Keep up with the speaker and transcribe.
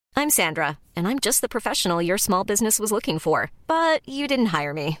I'm Sandra, and I'm just the professional your small business was looking for. But you didn't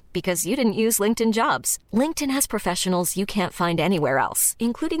hire me because you didn't use LinkedIn Jobs. LinkedIn has professionals you can't find anywhere else,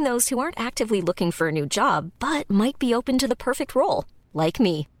 including those who aren't actively looking for a new job, but might be open to the perfect role, like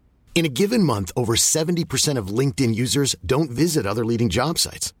me. In a given month, over 70% of LinkedIn users don't visit other leading job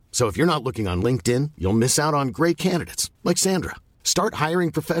sites. So if you're not looking on LinkedIn, you'll miss out on great candidates like Sandra. Start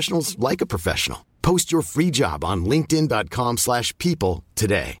hiring professionals like a professional. Post your free job on linkedin.com/people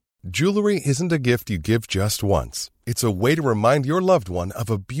today. Jewelry isn't a gift you give just once. It's a way to remind your loved one of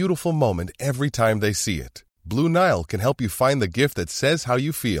a beautiful moment every time they see it. Blue Nile can help you find the gift that says how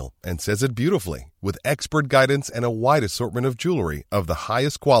you feel and says it beautifully, with expert guidance and a wide assortment of jewelry of the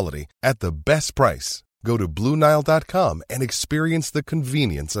highest quality at the best price. Go to BlueNile.com and experience the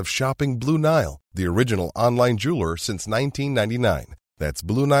convenience of shopping Blue Nile, the original online jeweler since 1999. That's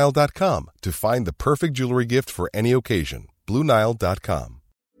BlueNile.com to find the perfect jewelry gift for any occasion. BlueNile.com.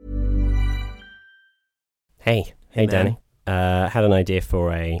 Hey, Danny. Had an idea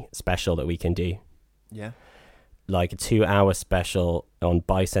for a special that we can do. Yeah. Like a 2-hour special on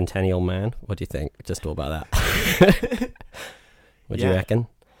Bicentennial Man. What do you think? Just all about that. What do you reckon?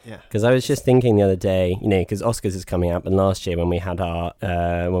 Yeah. Because I was just thinking the other day, because Oscars is coming up, and last year when we had our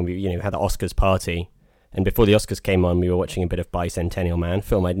had the Oscars party, and before the Oscars came on, we were watching a bit of Bicentennial Man, a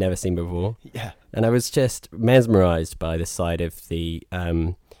film I'd never seen before. Yeah. And I was just mesmerised by the side of the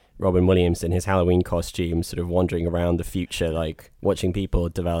Robin Williams in his Halloween costume, sort of wandering around the future, like watching people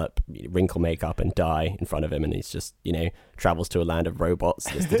develop wrinkle makeup and die in front of him, and he's just, travels to a land of robots,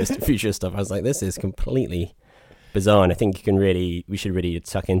 this the distant future stuff. I was like, this is completely bizarre, and I think we should really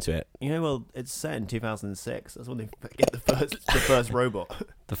tuck into it. Well, it's set in 2006. That's when they get the first robot.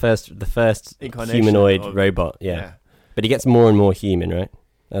 the first incarnation humanoid robot, yeah. But he gets more and more human, right?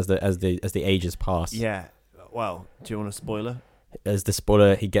 As the ages pass. Yeah. Well, do you want a spoiler? As the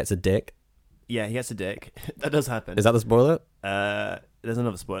spoiler, he gets a dick. Yeah, he gets a dick. That does happen. Is that the spoiler? There's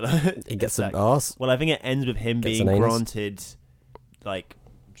another spoiler. He gets an ass. Well, I think it ends with him being granted, like,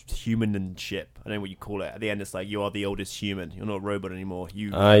 humanship. I don't know what you call it. At the end, it's like, you are the oldest human. You're not a robot anymore.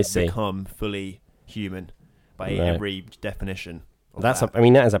 You become fully human by every definition. That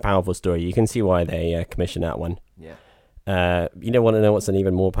is a powerful story. You can see why they commissioned that one. Yeah. You don't want to know what's an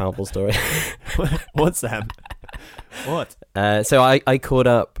even more powerful story? What's that? What? So I caught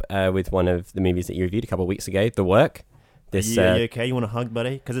up with one of the movies that you reviewed a couple of weeks ago, The Work. Are you okay? You want a hug,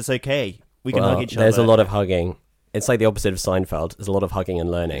 buddy? Because it's okay. We can hug each other. There's a lot of hugging. It's like the opposite of Seinfeld. There's a lot of hugging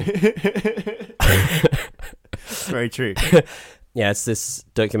and learning. Very true. Yeah, it's this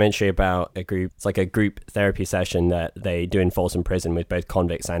documentary about a group. It's like a group therapy session that they do in Folsom Prison with both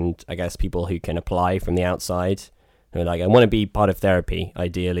convicts and, I guess, people who can apply from the outside. Who are like, I want to be part of therapy,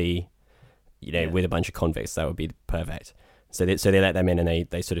 ideally, with a bunch of convicts. That would be perfect. So they let them in, and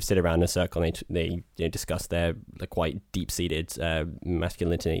they sort of sit around in a circle, and they discuss their quite deep-seated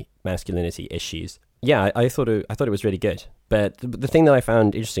masculinity issues. Yeah, I thought it was really good. But the thing that I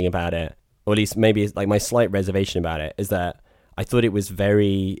found interesting about it, or at least maybe like my slight reservation about it, is that I thought it was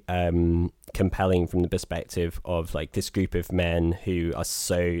very compelling from the perspective of like this group of men who are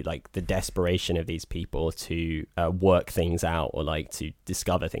so like the desperation of these people to work things out, or like to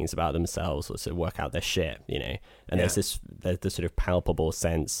discover things about themselves, or to work out their shit, And there's this sort of palpable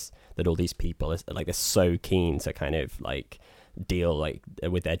sense that all these people are like, they're so keen to kind of like deal like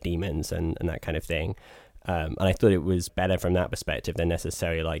with their demons and that kind of thing. And I thought it was better from that perspective than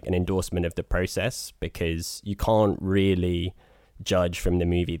necessarily like an endorsement of the process, because you can't really judge from the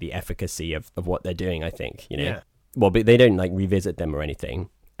movie the efficacy of what they're doing, I think, Yeah. Well, but they don't like revisit them or anything.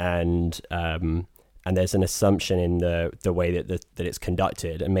 And there's an assumption in the way that it's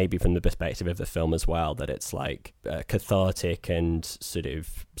conducted, and maybe from the perspective of the film as well, that it's like cathartic and sort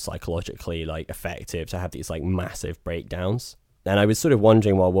of psychologically like effective to have these like massive breakdowns. And I was sort of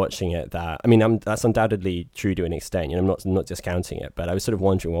wondering while watching it that, that's undoubtedly true to an extent, I'm not discounting it, but I was sort of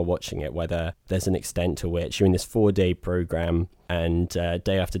wondering while watching it whether there's an extent to which you're in this 4-day program, and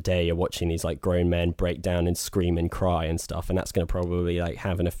day after day you're watching these like grown men break down and scream and cry and stuff, and that's going to probably like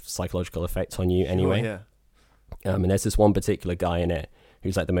have a psychological effect on you anyway. Sure, yeah. And there's this one particular guy in it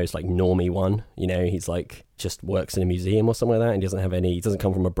who's like the most like normie one, he's like just works in a museum or something like that, and he doesn't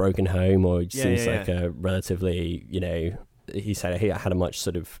come from a broken home, or seems like a relatively, he said he had a much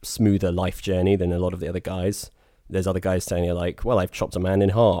sort of smoother life journey than a lot of the other guys. There's other guys saying like, well, I've chopped a man in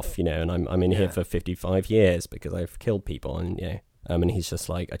half, and I'm in here for 55 years because I've killed people, and and he's just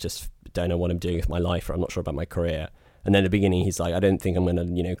like, I just don't know what I'm doing with my life, or I'm not sure about my career. And then at the beginning he's like, I don't think I'm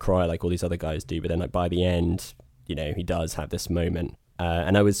gonna cry like all these other guys do, but then like by the end, he does have this moment,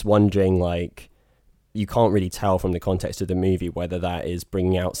 and I was wondering like, you can't really tell from the context of the movie whether that is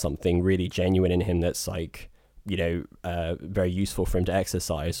bringing out something really genuine in him that's like, you know, very useful for him to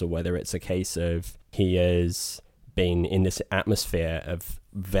exercise, or whether it's a case of he has been in this atmosphere of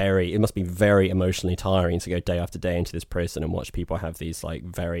it must be very emotionally tiring to go day after day into this prison and watch people have these like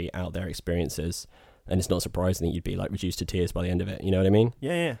very out there experiences. And it's not surprising that you'd be like reduced to tears by the end of it. You know what I mean?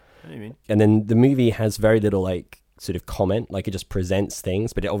 Yeah. I know what you mean. And then the movie has very little like sort of comment, like it just presents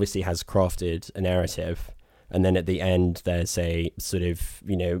things, but it obviously has crafted a narrative. And then at the end, there's a sort of,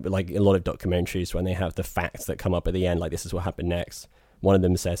 you know, like a lot of documentaries when they have the facts that come up at the end, like this is what happened next. One of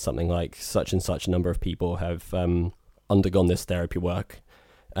them says something like such and such a number of people have undergone this therapy work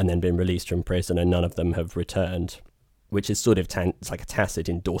and then been released from prison, and none of them have returned, which is sort of it's like a tacit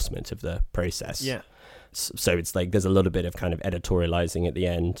endorsement of the process. Yeah. So it's like there's a little bit of kind of editorializing at the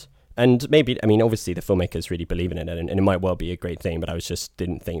end. And maybe, I mean, obviously the filmmakers really believe in it, and it might well be a great thing, but I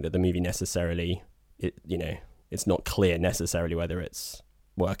didn't think that the movie necessarily, it's not clear necessarily whether it's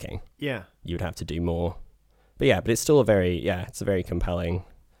working. Yeah. You would have to do more. But it's still it's a very compelling,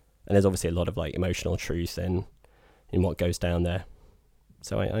 and there's obviously a lot of like emotional truth in what goes down there.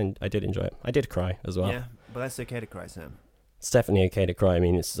 So I did enjoy it. I did cry as well. Yeah, but that's okay to cry, Sam. It's definitely okay to cry. I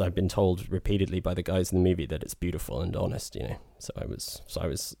mean, I've been told repeatedly by the guys in the movie that it's beautiful and honest, you know. So I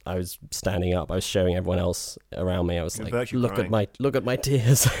was standing up. I was showing everyone else around me. I was like, look at my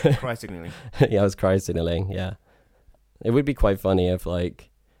tears. Cry signaling. Yeah, I was cry signaling. Yeah, it would be quite funny if like,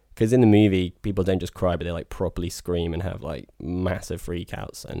 because in the movie people don't just cry, but they like properly scream and have like massive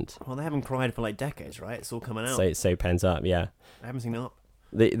freakouts. And well, they haven't cried for like decades, right? It's all coming out. So it's so pent up. Yeah, I haven't seen it up.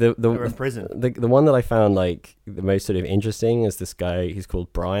 The prison. The one that I found like the most sort of interesting is this guy. He's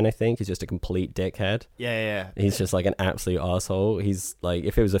called Brian, I think. He's just a complete dickhead. Yeah. He's just like an absolute asshole. He's like,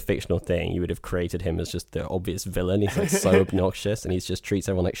 if it was a fictional thing, you would have created him as just the obvious villain. He's like so obnoxious, and he just treats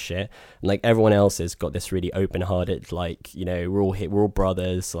everyone like shit. And like everyone else has got this really open-hearted, like, you know, we're all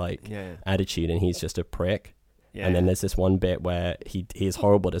brothers, like attitude, and he's just a prick. Yeah. And then there's this one bit where he is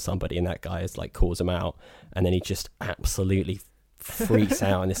horrible to somebody, and that guy is like calls him out, and then he just absolutely freaks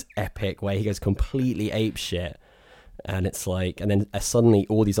out in this epic way. He goes completely ape shit, and it's like, and then suddenly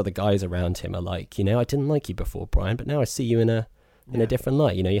all these other guys around him are like, you know, I didn't like you before, Brian, but now I see you in a different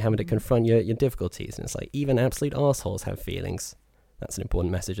light. You know, you're having to confront your difficulties, and it's like even absolute assholes have feelings. That's an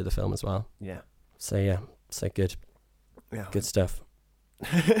important message of the film as well. Yeah. So good. Yeah. Good stuff.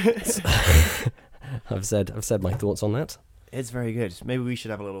 I've said my thoughts on that. It's very good. Maybe we should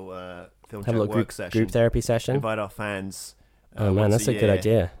have a little film chat work session. Group therapy session. Invite our fans. Oh man, that's a good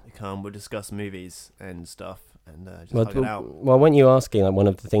idea. We'll discuss movies and stuff, and just hug it out. Well, weren't you asking, like, one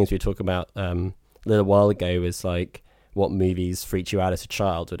of the things we talked about a little while ago was like what movies freaked you out as a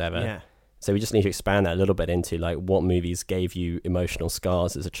child, whatever. Yeah. So we just need to expand that a little bit into like what movies gave you emotional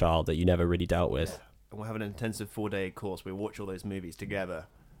scars as a child that you never really dealt with. Yeah. And we'll have an intensive 4-day course. We watch all those movies together.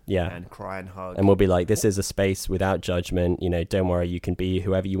 Yeah. And cry and hug. And we'll be like, this is a space without judgment. You know, don't worry, you can be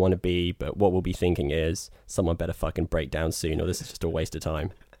whoever you want to be. But what we'll be thinking is, someone better fucking break down soon, or this is just a waste of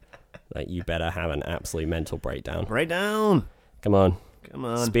time. Like, you better have an absolute mental breakdown. Breakdown. Come on.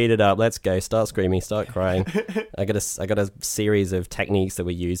 Speed it up. Let's go. Start screaming. Start crying. I got a series of techniques that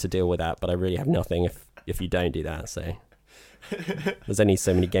we use to deal with that, but I really have nothing if you don't do that. So there's only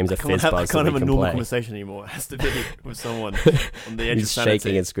so many games of Fizz Buzz that we can play. I can't have a normal conversation anymore. It has to be with someone on the edge of sanity.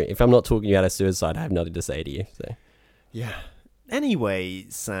 Shaking and screaming. If I'm not talking you out of suicide, I have nothing to say to you. So yeah. Anyway,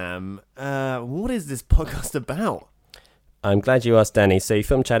 Sam, what is this podcast about? I'm glad you asked, Danny. So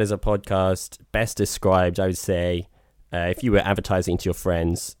Film Chat is a podcast best described, I would say, if you were advertising to your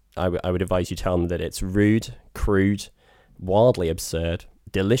friends, I would advise you tell them that it's rude, crude, wildly absurd,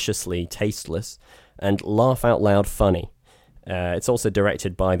 deliciously tasteless, and laugh out loud funny. It's also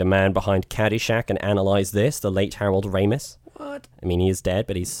directed by the man behind Caddyshack and Analyze This, the late Harold Ramis. What? I mean, he is dead,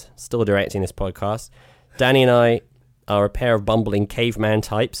 but he's still directing this podcast. Danny and I are a pair of bumbling caveman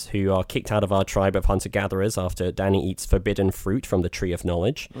types who are kicked out of our tribe of hunter-gatherers after Danny eats forbidden fruit from the Tree of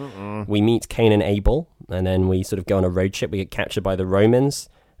Knowledge. We meet Cain and Abel, and then we sort of go on a road trip. We get captured by the Romans,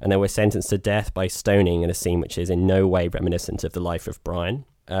 and then we're sentenced to death by stoning in a scene which is in no way reminiscent of the life of Brian.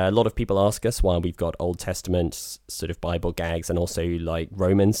 A lot of people ask us why we've got Old Testament sort of Bible gags and also like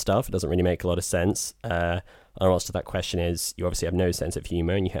Roman stuff. It doesn't really make a lot of sense. Our answer to that question is you obviously have no sense of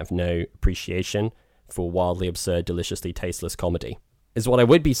humor and you have no appreciation for wildly absurd, deliciously tasteless comedy. Is what I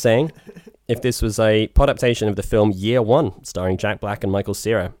would be saying if this was a podaptation of the film Year One, starring Jack Black and Michael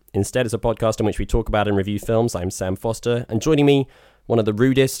Cera. Instead, it's a podcast in which we talk about and review films. I'm Sam Foster, and joining me, one of the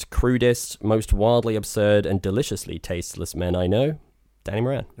rudest, crudest, most wildly absurd and deliciously tasteless men I know, Danny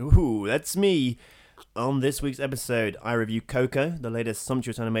Moran. Ooh, that's me. On this week's episode, I review Coco, the latest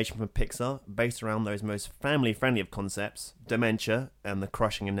sumptuous animation from Pixar, based around those most family-friendly of concepts, dementia and the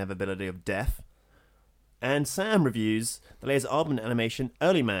crushing inevitability of death. And Sam reviews the latest album animation,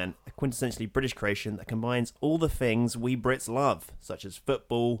 Early Man, a quintessentially British creation that combines all the things we Brits love, such as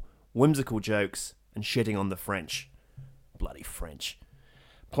football, whimsical jokes, and shitting on the French. Bloody French.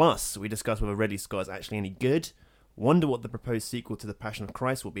 Plus, we discuss whether Ridley Scott is actually any good, wonder what the proposed sequel to The Passion of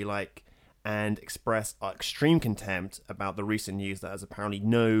Christ will be like, and express our extreme contempt about the recent news that there's apparently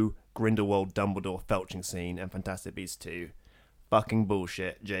no Grindelwald Dumbledore felching scene in Fantastic Beasts 2. Fucking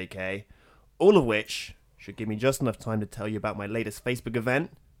bullshit, JK. All of which should give me just enough time to tell you about my latest Facebook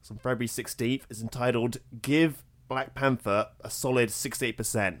event. It's on February 16th. It's entitled Give Black Panther a solid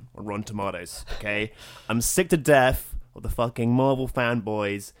 68% on Rotten Tomatoes, okay? I'm sick to death of the fucking Marvel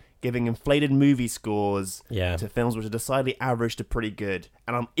fanboys giving inflated movie scores to films which are decidedly average to pretty good.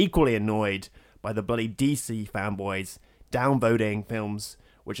 And I'm equally annoyed by the bloody DC fanboys downvoting films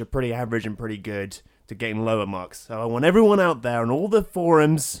which are pretty average and pretty good to getting lower marks. So I want everyone out there on all the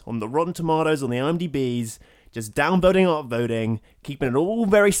forums, on the Rotten Tomatoes, on the IMDb's, just downvoting, upvoting, keeping it all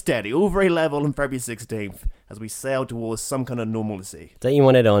very steady, all very level on February 16th as we sail towards some kind of normalcy. Don't you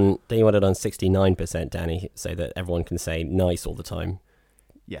want it on 69%, Danny, so that everyone can say nice all the time?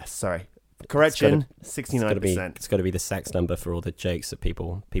 Yes, sorry. Correction, 69%. It's got to be the sex number for all the jokes that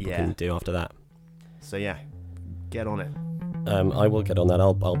people can do after that. So yeah, get on it. I will get on that.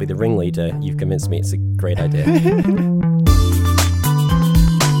 I'll be the ringleader. You've convinced me it's a great idea.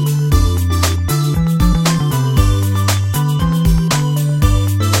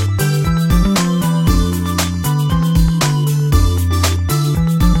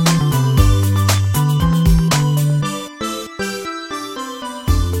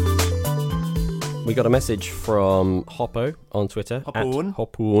 We got a message from Hoppo on Twitter.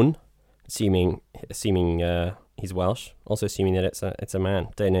 Hoppoon, assuming he's Welsh. Also assuming that it's a man.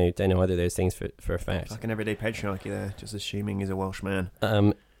 Don't know either of those things for a fact. Fucking everyday patriarchy there. Just assuming he's a Welsh man.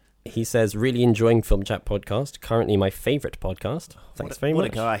 He says, really enjoying Film Chat podcast. Currently my favourite podcast. Thanks very much.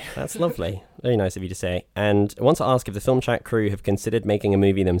 What a guy. That's lovely. Very nice of you to say. And I want to ask if the Film Chat crew have considered making a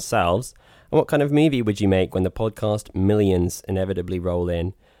movie themselves. And what kind of movie would you make when the podcast millions inevitably roll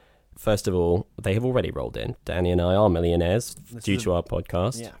in? First of all, they have already rolled in. Danny and I are millionaires due to our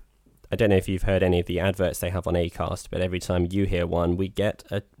podcast. Yeah. I don't know if you've heard any of the adverts they have on Acast, but every time you hear one, we get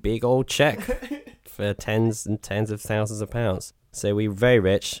a big old check for tens and tens of thousands of pounds. So we're very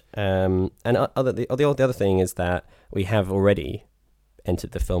rich. And the other thing is that we have already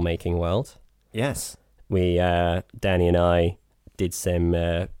entered the filmmaking world. Yes. We, Danny and I, did some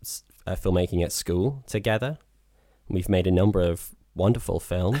filmmaking at school together. We've made a number of wonderful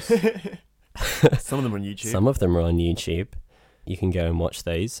films. Some of them are on YouTube. Some of them are on YouTube. You can go and watch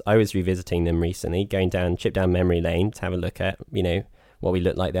those. I was revisiting them recently, trip down memory lane to have a look at, what we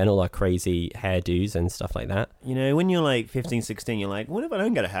looked like then, all our crazy hairdos and stuff like that. When you're like 15, 16, you're like, what if I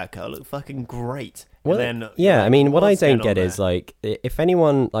don't get a haircut? I look fucking great. Well, then, yeah, what I don't get is, if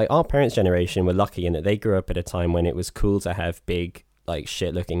anyone, our parents' generation were lucky in that they grew up at a time when it was cool to have big,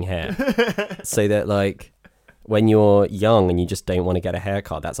 shit-looking hair. So that, when you're young and you just don't want to get a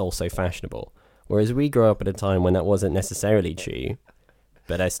haircut, that's also fashionable. Whereas we grew up at a time when that wasn't necessarily true.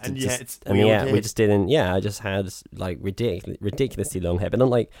 But I we just didn't. Yeah, I just had ridiculously long hair, but not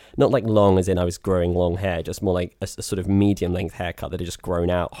like long as in I was growing long hair, just more like a sort of medium length haircut that had just grown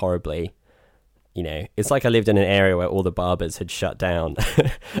out horribly. It's like I lived in an area where all the barbers had shut down,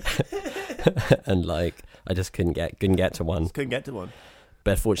 and I just couldn't get to one.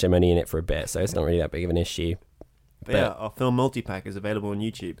 But fortunately, I'm only in it for a bit, so it's not really that big of an issue. But yeah, our film multi-pack is available on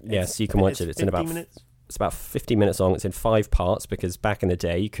YouTube. Yes, you can watch it. It's in about 15 minutes. It's about 50 minutes long. It's in 5 parts because back in the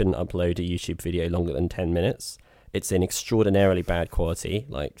day, you couldn't upload a YouTube video longer than 10 minutes. It's in extraordinarily bad quality,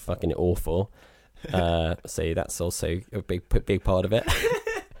 fucking awful. So that's also a big part of it.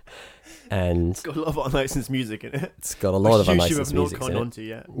 And it's got a lot of unlicensed music in it. It's got a lot of unlicensed music in it. Onto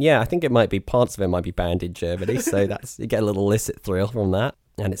yet. Yeah, I think parts of it might be banned in Germany, so you get a little illicit thrill from that.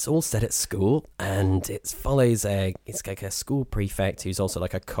 And it's all set at school, and it follows it's like a school prefect who's also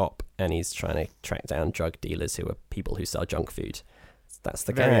like a cop, and he's trying to track down drug dealers who are people who sell junk food. That's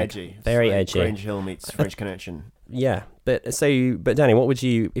the very edgy. Very edgy. Grange Hill meets French Connection. Yeah, but Danny, what would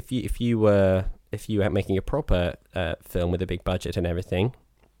you if you were making a proper film with a big budget and everything?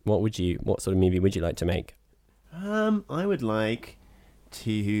 What sort of movie would you like to make? I would like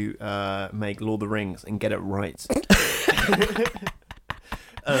to make Lord of the Rings and get it right.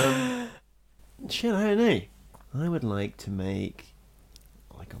 Shit, I don't know. I would like to make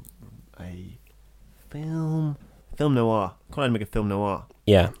a film noir. Quite like to make a film noir.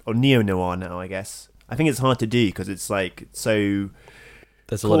 Yeah. Or neo-noir now, I guess. I think it's hard to do because it's like so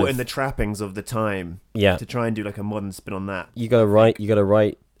there's caught in the trappings of the time. Yeah. To try and do like a modern spin on that. You gotta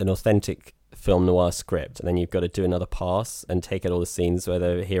write an authentic film noir script, and then you've got to do another pass and take out all the scenes where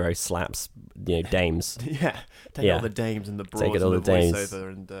the hero slaps, dames. Take all the dames and the brawls and the voiceover,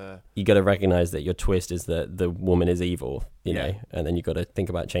 and you got to recognize that your twist is that the woman is evil, you know, and then you got to think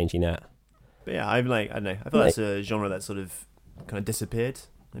about changing that. But yeah, I'm like, I don't know, I thought that's a genre that sort of kind of disappeared.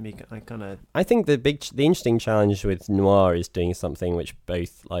 I think the interesting challenge with noir is doing something which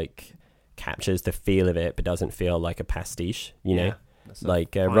both like captures the feel of it but doesn't feel like a pastiche, you know.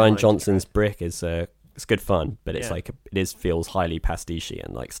 Like Rian Johnson's Brick is it's good fun, but it's like it feels highly pastiche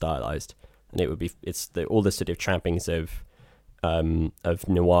and like stylized, and all the sort of trappings of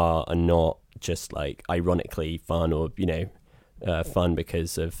noir are not just like ironically fun or fun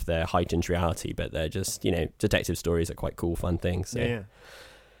because of their heightened reality, but they're just detective stories are quite cool, fun things. So.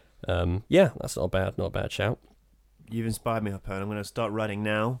 That's not a bad shout. You've inspired me, Harpoon. I'm going to start writing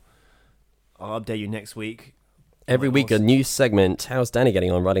now. I'll update you next week. Every week a new segment. How's Danny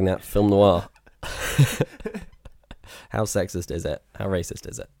getting on writing that film noir? How sexist is it? How racist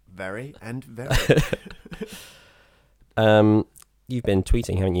is it? Very and very. You've been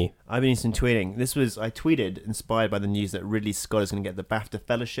tweeting, haven't you? I've been tweeting. I tweeted inspired by the news that Ridley Scott is going to get the BAFTA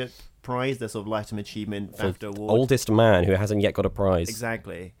Fellowship Prize, the sort of Lifetime Achievement BAFTA Award. Oldest man who hasn't yet got a prize.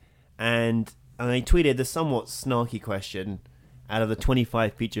 Exactly. And I tweeted the somewhat snarky question: out of the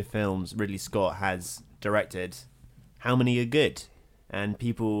 25 feature films Ridley Scott has directed, how many are good? And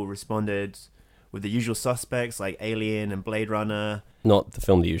people responded with the usual suspects like Alien and Blade Runner. Not the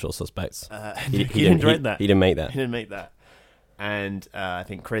film The Usual Suspects. He didn't direct that. He didn't make that. He didn't make that. And I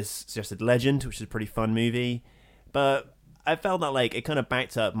think Chris suggested Legend, which is a pretty fun movie. But I felt that like it kind of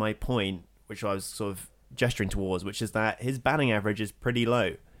backed up my point, which I was sort of gesturing towards, which is that his batting average is pretty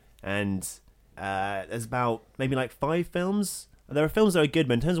low. And there's about maybe like 5 films. There are films that are good,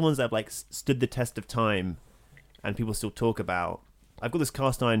 but in terms of ones that have like stood the test of time and people still talk about, I've got this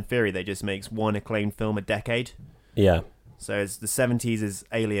cast iron theory that just makes one acclaimed film a decade. Yeah. So it's the 70s is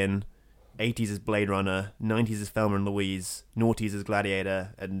Alien, 80s is Blade Runner, 90s is Thelma and Louise, noughties is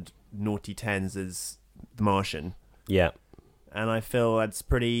Gladiator, and naughty 10s is The Martian. Yeah. And I feel that's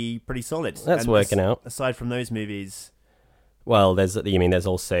pretty solid. That's working out. Aside from those movies. Well, there's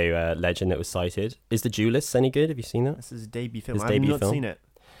also Legend that was cited. Is The Duelist any good? Have you seen that? This is his debut film. I've not seen it.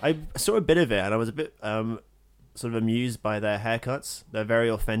 I saw a bit of it, and I was a bit sort of amused by their haircuts. They're very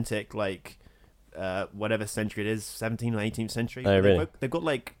authentic, like whatever century it is, 17th or 18th century. Oh, really? They've got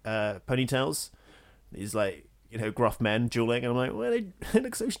like ponytails. These like gruff men dueling, and I'm like, well, they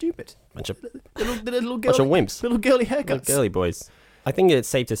look so stupid. Bunch of wimps. Little girly haircuts. Little girly boys. I think it's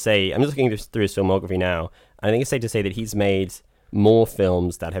safe to say, I'm just looking through his filmography now, and I think it's safe to say that he's made more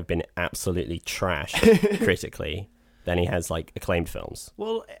films that have been absolutely trashed critically than he has like acclaimed films.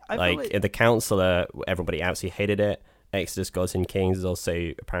 Well, I like The Counselor, everybody absolutely hated it. Exodus: Gods and Kings is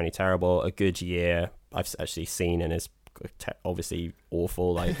also apparently terrible. A Good Year, I've actually seen and is obviously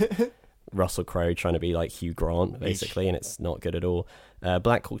awful. Like Russell Crowe trying to be like Hugh Grant, basically, and it's not good at all.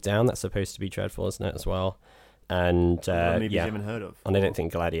 Black Hawk Down, that's supposed to be dreadful, isn't it, as well? And movies you haven't heard of. And I don't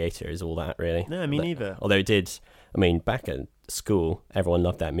think Gladiator is all that, really. No, me neither. Although it did, back at school, everyone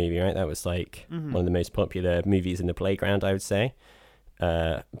loved that movie, right? That was like one of the most popular movies in the playground, I would say.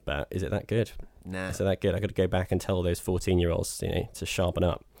 But is it that good? Nah. Is it that good? I got to go back and tell those 14-year-olds, to sharpen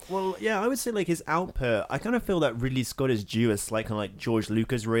up. Well, yeah, I would say like his output, I kind of feel that Ridley Scott is due a slight kind of like George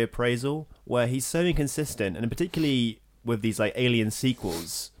Lucas reappraisal, where he's so inconsistent, and particularly with these like Alien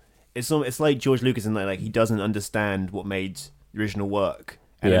sequels, it's like George Lucas in like he doesn't understand what made the original work,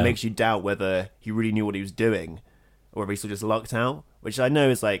 and it makes you doubt whether he really knew what he was doing, or if he sort of just lucked out. Which I know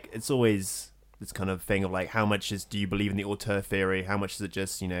is like it's always this kind of thing of like how much do you believe in the auteur theory, how much is it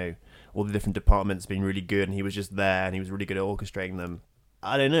just all the different departments being really good, and he was just there and he was really good at orchestrating them.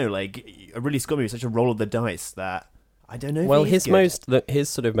 I don't know, like a Ridley Scott movie is such a roll of the dice that I don't know. Well, his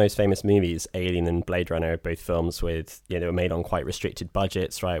sort of most famous movies, Alien and Blade Runner, are both films with they were made on quite restricted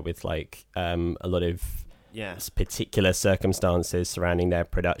budgets, right? With like a lot of particular circumstances surrounding their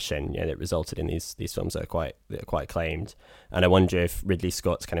production, that resulted in these films that are quite acclaimed. And I wonder if Ridley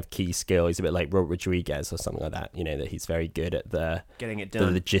Scott's kind of key skill is a bit like Robert Rodriguez or something like that. That he's very good at getting it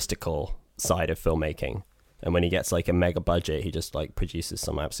done, the logistical side of filmmaking. And when he gets like a mega budget, he just like produces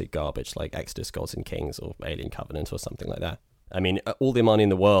some absolute garbage like Exodus: Gods and Kings or Alien Covenant or something like that. All the money in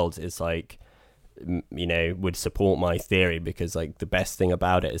the world is like, would support my theory, because like the best thing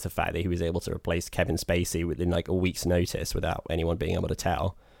about it is the fact that he was able to replace Kevin Spacey within like a week's notice without anyone being able to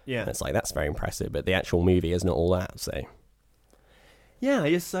tell. Yeah. And it's like, that's very impressive, but the actual movie is not all that, so. Yeah,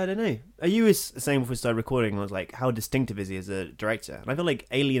 I don't know. You were saying before we started recording, I was like, how distinctive is he as a director? And I feel like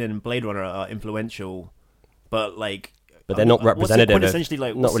Alien and Blade Runner are influential, but like... But they're not representative. Essentially,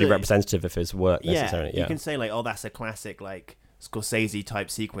 like, not really representative of his work necessarily. Yeah, you can say like, oh, that's a classic like Scorsese type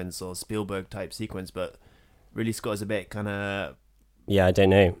sequence or Spielberg type sequence, but really Scott is a bit kind of... Yeah, I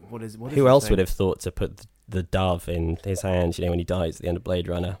don't know. What is Who else would have thought to put the dove in his hand, when he dies at the end of Blade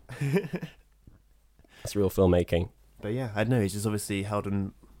Runner? It's real filmmaking. But yeah, I don't know. He's just obviously held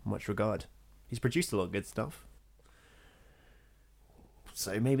in much regard. He's produced a lot of good stuff.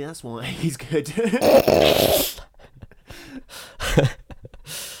 So maybe that's why he's good.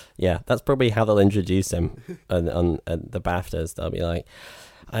 Yeah, that's probably how they'll introduce him on the BAFTAs. They'll be like,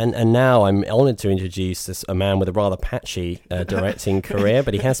 and now I'm honoured to introduce a man with a rather patchy directing career,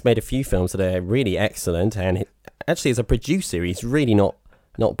 but he has made a few films that are really excellent, and actually as a producer, he's really not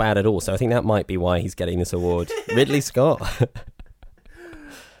bad at all. So I think that might be why he's getting this award. Ridley Scott.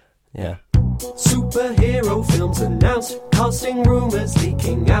 Yeah. Superhero films announced, casting rumours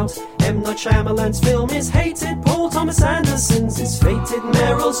leaking out. M. Night Shyamalan's film is hated, Paul Thomas Anderson's is fated,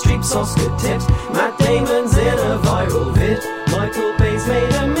 Meryl Streep's Oscar tips, Matt Damon's in a viral vid, Michael Bay's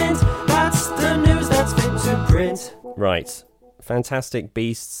made a mint. That's the news that's fit to print. Right. Fantastic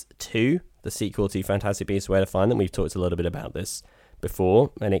Beasts 2, the sequel to Fantastic Beasts Where to Find Them. We've talked a little bit about this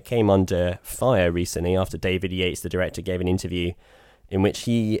before, and it came under fire recently after David Yates, the director, gave an interview in which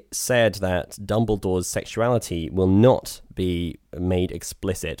he said that Dumbledore's sexuality will not be made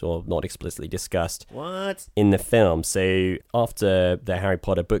explicit or not explicitly discussed in the film. So after the Harry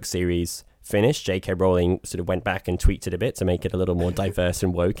Potter book series finished, J.K. Rowling sort of went back and tweaked it a bit to make it a little more diverse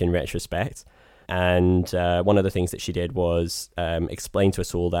and woke in retrospect. And one of the things that she did was explain to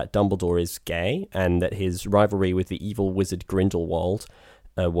us all that Dumbledore is gay and that his rivalry with the evil wizard Grindelwald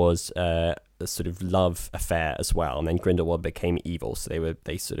was a sort of love affair as well. And then Grindelwald became evil. So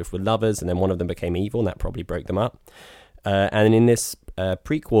they sort of were lovers, and then one of them became evil, and that probably broke them up. And in this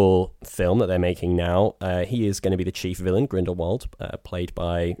prequel film that they're making now, he is going to be the chief villain, Grindelwald, played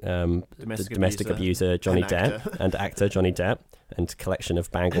by the domestic abuser Johnny Depp and actor Johnny Depp, and collection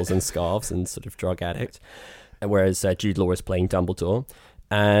of bangles and scarves and sort of drug addict. Whereas Jude Law is playing Dumbledore.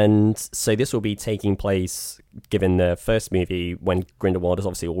 And so this will be taking place, given the first movie, when Grindelwald is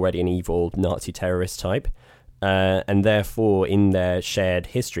obviously already an evil Nazi terrorist type. And therefore, in their shared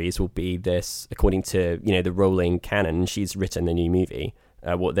histories will be this, according to, the Rowling canon, she's written the new movie,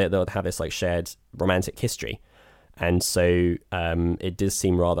 they'll have this like shared romantic history. And so it does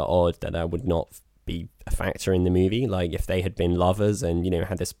seem rather odd that that would not be a factor in the movie. Like if they had been lovers and,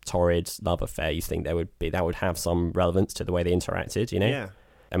 had this torrid love affair, you think that would have some relevance to the way they interacted, Yeah.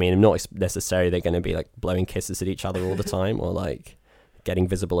 I mean, not necessarily they're going to be like blowing kisses at each other all the time or like getting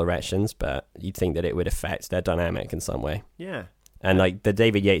visible erections, but you'd think that it would affect their dynamic in some way. Yeah. And like the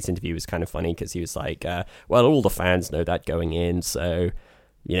David Yates interview was kind of funny because he was like, well, all the fans know that going in, so,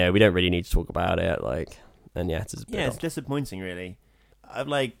 we don't really need to talk about it. Like, and yeah, it's disappointing, really. I've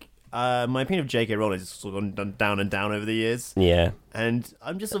my opinion of J.K. Rowling has sort of gone down and down over the years. Yeah. And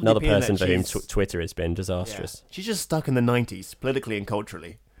I'm just another person for whom Twitter has been disastrous. Yeah. She's just stuck in the 90s, politically and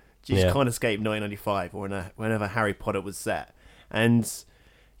culturally. She just can't escape 1995 or whenever Harry Potter was set. And,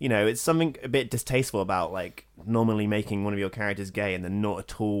 it's something a bit distasteful about, like, normally making one of your characters gay and then not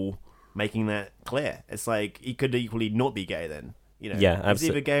at all making that clear. It's like, he could equally not be gay then. Yeah, absolutely. He's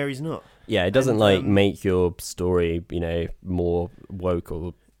either gay or he's not. Yeah, it doesn't, make your story, more woke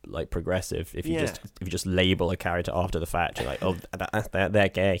or like progressive if you just label a character after the fact. You're like, oh, they're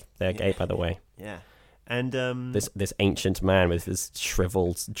gay. They're gay, by the way. Yeah. And this ancient man with his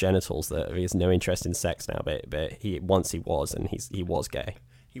shriveled genitals that he has no interest in sex now, but he was, and he was gay.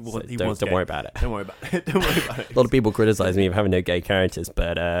 Don't worry about it. Don't worry about it. A lot of people criticize me for having no gay characters,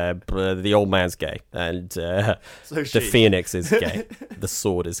 but the old man's gay, and the Phoenix is gay. The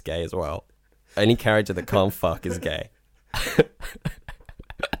sword is gay as well. Any character that can't fuck is gay.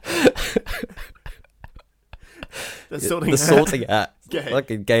 The Sorting Hat.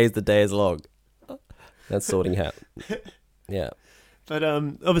 Fucking gay as the day is long. That's Sorting Hat. Yeah. But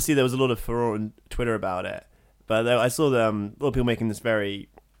obviously there was a lot of furore on Twitter about it. But I saw a lot of people making this very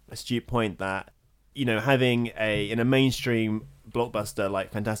astute point that, having in a mainstream blockbuster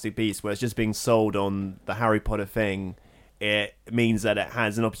like Fantastic Beasts, where it's just being sold on the Harry Potter thing, it means that it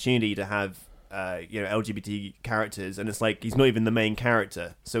has an opportunity to have LGBT characters, and it's like he's not even the main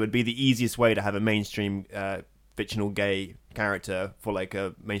character, so it'd be the easiest way to have a mainstream fictional gay character for like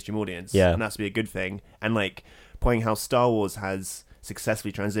a mainstream audience, and that's to be a good thing. And like pointing how Star Wars has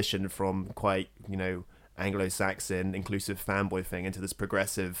successfully transitioned from quite Anglo-Saxon inclusive fanboy thing into this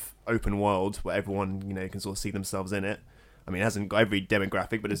progressive open world where everyone can sort of see themselves in it. I mean, it hasn't got every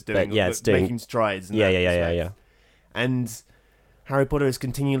demographic, but it's making strides. Yeah. And Harry Potter is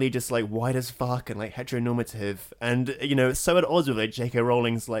continually just like white as fuck and like heteronormative, and you know, it's so at odds with like J.K.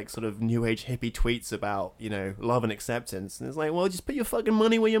 Rowling's like sort of new age hippie tweets about, you know, love and acceptance. And it's like, well, just put your fucking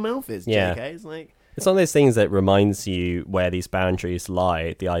money where your mouth is, J.K. It's like, it's one of those things that reminds you where these boundaries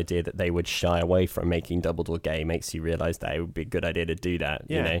lie. The idea that they would shy away from making Dumbledore gay makes you realize that it would be a good idea to do that.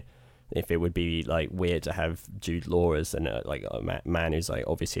 You know, if it would be like weird to have Jude Law as like a man who's like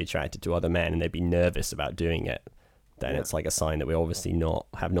obviously attracted to other men, and they'd be nervous about doing it, then it's like a sign that we obviously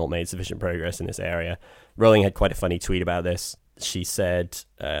have not made sufficient progress in this area. Rowling had quite a funny tweet about this. She said,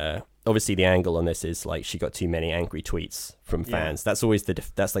 obviously the angle on this is like she got too many angry tweets from fans. That's always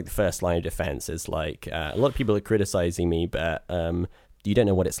that's like the first line of defense is like, a lot of people are criticizing me, but you don't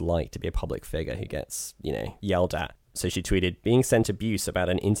know what it's like to be a public figure who gets, you know, yelled at. So she tweeted, being sent abuse about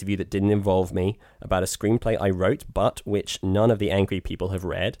an interview that didn't involve me, about a screenplay I wrote, but which none of the angry people have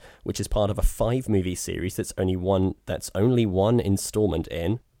read, which is part of a 5-movie series that's only one installment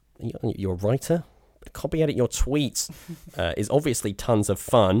in. You're a writer? Copy edit your tweets is obviously tons of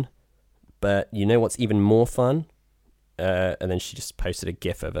fun, but you know what's even more fun? And then she just posted a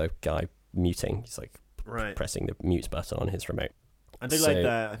gif of a guy muting. He's like pressing the mute button on his remote. I do like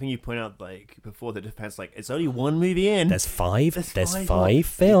that. I think you point out, like, before the defense, like, it's only 1 movie in. There's five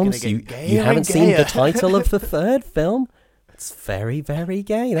films. You haven't seen the title of the 3rd film? It's very, very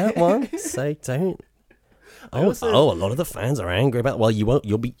gay, that one. So don't. A lot of the fans are angry about. Well, you won't.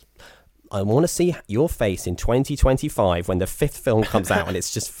 You'll be. I want to see your face in 2025 when the 5th film comes out and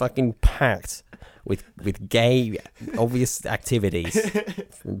it's just fucking packed with gay obvious activities.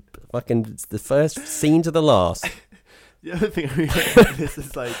 From fucking the first scene to the last. The other thing I really like about this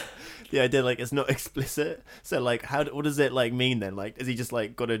is like the idea, like, it's not explicit. So like, what does it like mean then? Like, has he just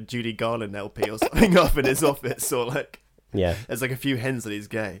like got a Judy Garland LP or something up in his office, or like, there's like a few hints that he's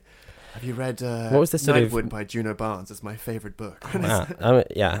gay. Have you read what was this Nightwood by Juno Barnes? It's my favorite book.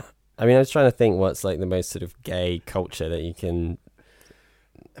 Yeah. I mean, I was trying to think what's like the most sort of gay culture that you can.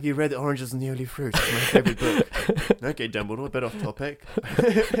 Have you read Oranges and the Only Fruit? It's my favorite book. Okay, Dumbledore, a bit off topic.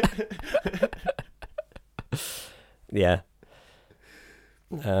 Yeah.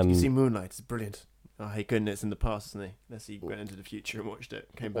 You see Moonlight, it's brilliant. Oh, hey, goodness, in the past, isn't he? Unless he went into the future and watched it,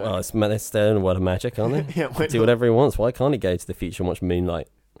 came back. Well, they're still in a world of magic, aren't they? Do whatever he wants. Why can't he go to the future and watch Moonlight?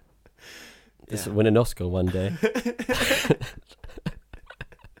 Just win an Oscar one day.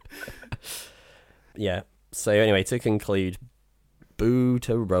 Yeah. So anyway, to conclude, boo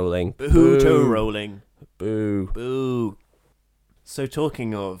to Rowling. Boo to Rowling. Boo. Boo. So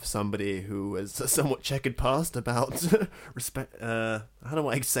talking of somebody who has a somewhat checkered past about respect, how do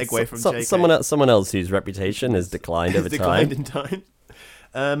I segue from JK? Someone else whose reputation has declined over time. Declined in time.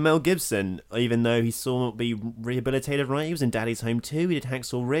 Mel Gibson, even though he still be rehabilitated, right? He was in Daddy's Home 2. He did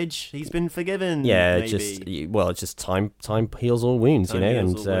Hacksaw Ridge. He's been forgiven. Yeah, maybe. just time heals all wounds,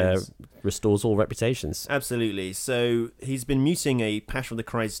 and restores all reputations. Absolutely. So he's been muting a Passion of the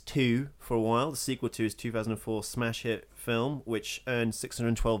Christ 2 for a while. The sequel to his 2004 smash hit film, which earned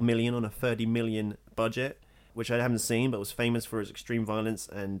 $612 million on a $30 million budget, which I haven't seen, but was famous for his extreme violence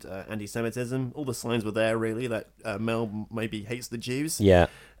and anti-Semitism. All the signs were there, really, that Mel maybe hates the Jews. Yeah.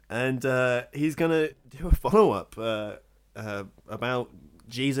 And he's going to do a follow-up about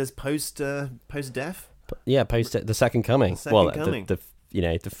Jesus post-death. Yeah, post the second coming. Coming. The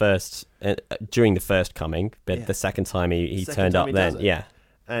first during the first coming, but the second time he turned up then. Yeah.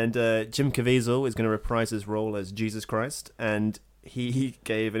 And Jim Caviezel is going to reprise his role as Jesus Christ, and he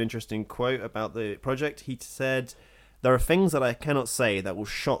gave an interesting quote about the project. He said, "There are things that I cannot say that will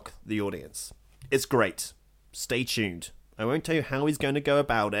shock the audience. It's great. Stay tuned. I won't tell you how he's going to go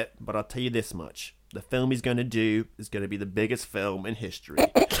about it, but I'll tell you this much. The film he's going to do is going to be the biggest film in history."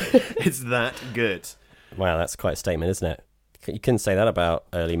 It's that good. Wow, that's quite a statement, isn't it? You couldn't say that about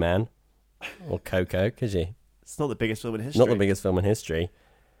Early Man or Coco, could you? It's not the biggest film in history. Not the biggest film in history.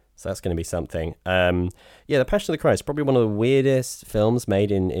 So that's going to be something. The Passion of the Christ, probably one of the weirdest films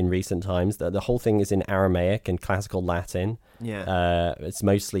made in recent times. The whole thing is in Aramaic and classical Latin. Yeah. It's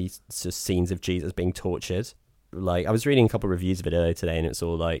mostly just scenes of Jesus being tortured. Like, I was reading a couple of reviews of it earlier today, and it's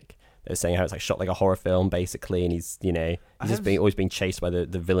all like, they're saying how it's like shot like a horror film, basically, and he's always being chased by the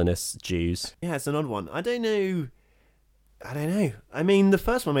villainous Jews. Yeah, it's an odd one. I don't know. I mean, the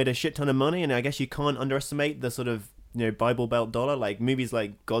first one made a shit ton of money, and I guess you can't underestimate the sort of, Bible Belt dollar. Like, movies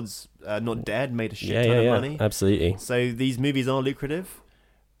like God's Not Dead made a shit ton of money. Absolutely. So these movies are lucrative.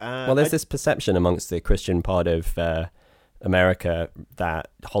 Well, there's this perception amongst the Christian part of America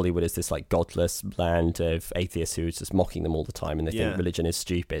that Hollywood is this like godless land of atheists who is just mocking them all the time, and they think religion is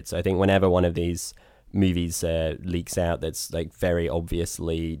stupid. So I think whenever one of these movies leaks out that's like very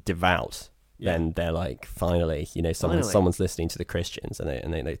obviously devout, then they're like, finally, you know, someone's listening to the Christians,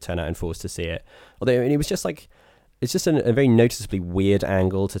 and they turn out in force to see it. Although it was just like, it's just a very noticeably weird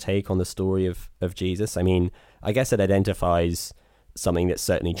angle to take on the story of Jesus. I mean, I guess it identifies something that's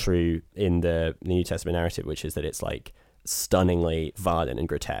certainly true in the New Testament narrative, which is that it's like stunningly violent and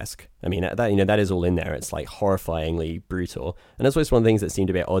grotesque. I mean, that is all in there. It's like horrifyingly brutal, and that's always one of the things that seemed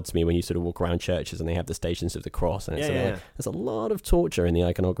a bit odd to me when you sort of walk around churches and they have the Stations of the Cross, and it's there's a lot of torture in the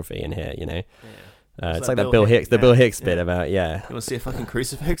iconography in here, you know. It's like that Bill Hicks bit about you want to see a fucking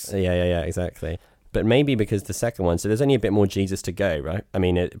crucifix? Yeah, exactly. But maybe because the second one, so there's only a bit more Jesus to go, right? I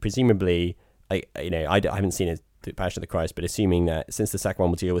mean, presumably, I haven't seen the Passion of the Christ, but assuming that since the second one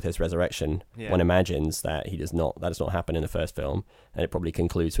will deal with his resurrection, one imagines that that does not happen in the first film, and it probably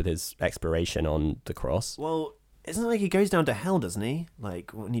concludes with his expiration on the cross. Well, isn't it like he goes down to hell, doesn't he?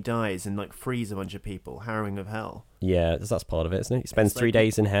 Like when he dies and like frees a bunch of people, harrowing of hell. Yeah, that's part of it, isn't it? He spends 3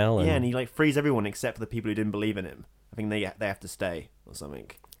 days in hell. And he like frees everyone except for the people who didn't believe in him. I think they have to stay or something.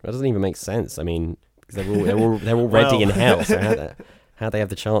 That doesn't even make sense. I mean, they're already in hell, so how they have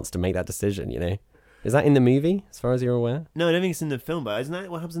the chance to make that decision, you know? Is that in the movie, as far as you're aware? No, I don't think it's in the film, but isn't that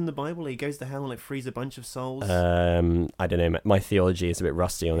what happens in the Bible? He goes to hell and like frees a bunch of souls. I don't know. My theology is a bit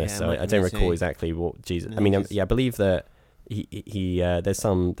rusty on this, so I don't recall exactly what Jesus. No, I mean, I believe that he there's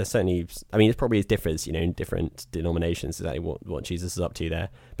certainly. I mean, it probably differs, you know, in different denominations exactly what Jesus is up to there.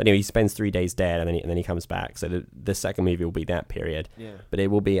 But anyway, he spends 3 days dead, and then he comes back. So the second movie will be that period. Yeah. But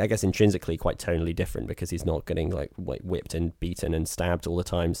it will be, I guess, intrinsically quite tonally different because he's not getting like whipped and beaten and stabbed all the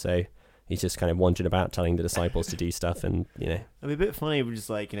time. So he's just kind of wandering about telling the disciples to do stuff, and, you know. It'd be a bit funny, just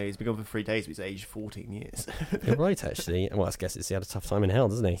like, you know, he's been gone for 3 days, but he's aged 14 years. You're right, actually. Well, I guess he had a tough time in hell,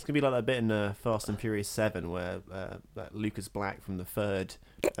 doesn't he? It's going to be like that bit in Fast and Furious 7 where that Lucas Black from the third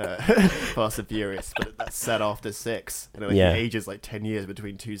Fast and Furious, but that's set after 6. You know, he ages like 10 years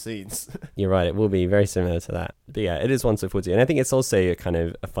between 2 scenes. You're right, it will be very similar to that. But yeah, it is one to look forward to. And I think it's also a kind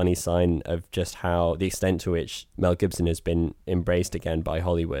of a funny sign of just how the extent to which Mel Gibson has been embraced again by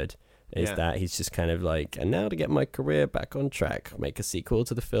Hollywood. Is that he's just kind of like, and now to get my career back on track, make a sequel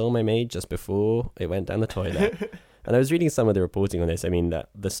to the film I made just before it went down the toilet. And I was reading some of the reporting on this. I mean, that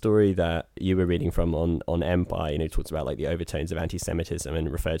the story that you were reading from on Empire, you know, talks about like the overtones of anti-Semitism and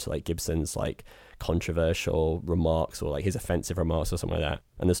referred to like Gibson's like controversial remarks or like his offensive remarks or something like that.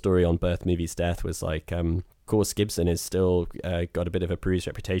 And the story on Birth Movies Death was like, of course, Gibson is still got a bit of a bruised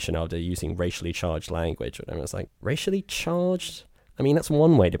reputation after using racially charged language. And I was like, racially charged? I mean, that's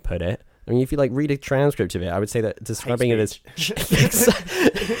one way to put it. I mean, if you like read a transcript of it, I would say that describing it as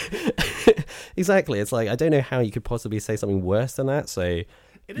exactly, it's like I don't know how you could possibly say something worse than that. So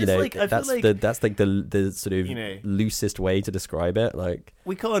you know, like, that's like the sort of, you know, loosest way to describe it. Like,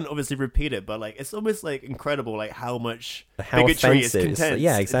 we can't obviously repeat it, but like it's almost like incredible, like how bigotry is condensed.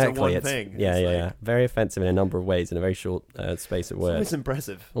 Yeah, exactly. Into one thing. Yeah. Very offensive in a number of ways in a very short space of words.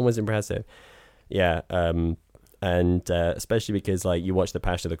 Almost impressive. Yeah. And especially because like you watch The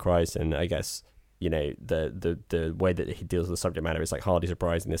Passion of the Christ, and I guess, you know, the way that he deals with the subject matter is like hardly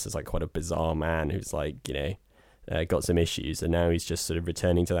surprising. This is like quite a bizarre man who's like, you know, got some issues, and now he's just sort of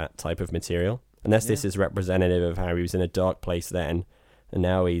returning to that type of material. Unless this is representative of how he was in a dark place then, and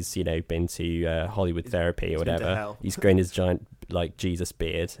now he's, you know, been to Hollywood therapy or whatever. He's grown his giant like Jesus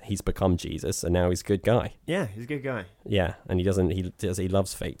beard. He's become Jesus, and now he's a good guy. Yeah, he's a good guy. Yeah, and he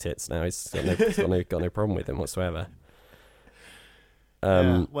loves fake tits now. He's got no problem with them whatsoever.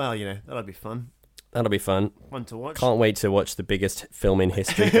 Well, you know, that'll be fun. That'll be fun. Fun to watch. Can't wait to watch the biggest film in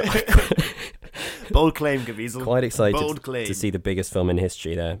history. Bold claim, Caviezel. Quite excited to see the biggest film in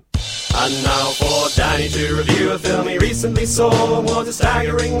history there. And now for Danny to review a film he recently saw. Was it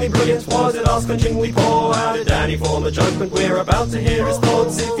staggeringly brilliant? Was it ass-clenchingly poor? How did Danny form a judgment? We're about to hear his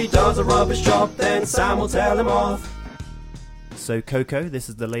thoughts. If he does a rubbish job, then Sam will tell him off. So Coco, this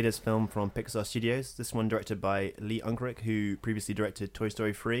is the latest film from Pixar Studios. This one directed by Lee Unkrich, who previously directed Toy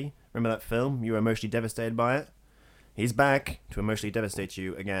Story 3. Remember that film? You were emotionally devastated by it? He's back to emotionally devastate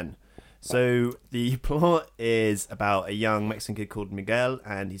you again. So the plot is about a young Mexican kid called Miguel,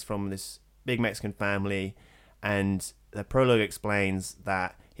 and he's from this big Mexican family, and the prologue explains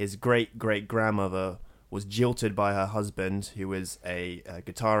that his great-great-grandmother was jilted by her husband, who was a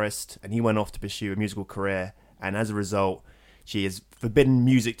guitarist, and he went off to pursue a musical career, and as a result, she is forbidden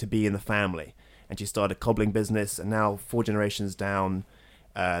music to be in the family, and she started a cobbling business, and now 4 generations down,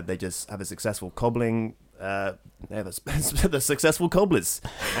 they just have a successful cobbling. They're the successful cobblers,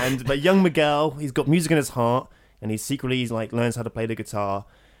 but young Miguel, he's got music in his heart, and he secretly like learns how to play the guitar,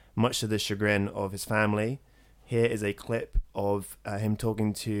 much to the chagrin of his family. Here is a clip of him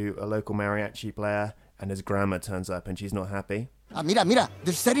talking to a local mariachi player and his grandma turns up and she's not happy. Mira,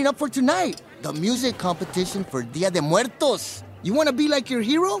 they're setting up for tonight. The music competition for Dia de Muertos. You want to be like your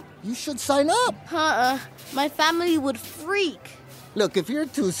hero? You should sign up. My family would freak. Look, if you're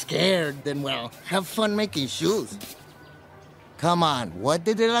too scared, then, well, have fun making shoes. Come on, what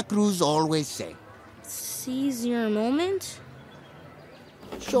did De La Cruz always say? Seize your moment?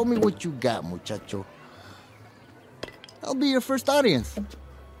 Show me what you got, muchacho. I'll be your first audience.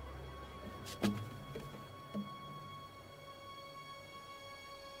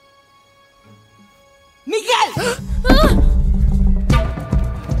 Miguel!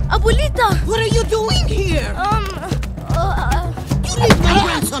 Abuelita! What are you doing here? You leave my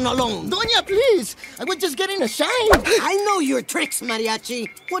grandson alone. Doña, please. I was just getting a shine. I know your tricks, Mariachi.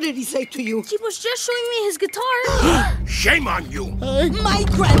 What did he say to you? He was just showing me his guitar. Shame on you. My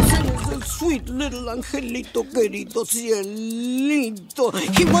grandson is a sweet little angelito querido cielito.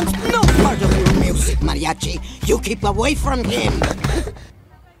 He wants no part of your music, Mariachi. You keep away from him.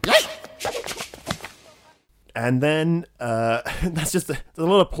 And then that's just there's a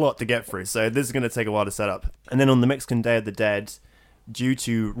lot of plot to get through, so this is going to take a while to set up. And then on the Mexican Day of the Dead, due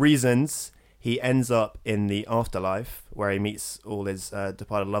to reasons, he ends up in the afterlife where he meets all his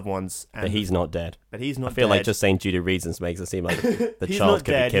departed loved ones. And but he's not dead. But he's not dead. I feel like just saying due to reasons makes it seem like the child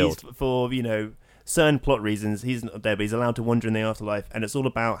could be killed. He's, for, certain plot reasons, he's not dead, but he's allowed to wander in the afterlife. And it's all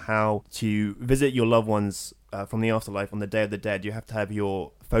about how to visit your loved ones from the afterlife on the Day of the Dead. You have to have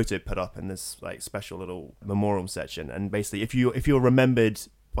your photo put up in this like special little memorial section, and basically if you're remembered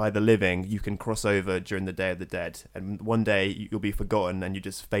by the living, you can cross over during the Day of the Dead, and one day you'll be forgotten and you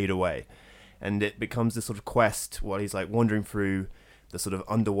just fade away. And it becomes this sort of quest while he's like wandering through the sort of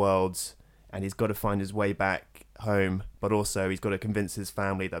underworlds, and he's got to find his way back home, but also he's got to convince his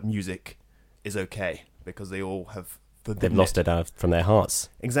family that music is okay because they all have they've lost it out from their hearts.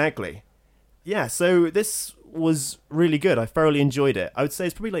 Exactly. Yeah, so this was really good. I thoroughly enjoyed it. I would say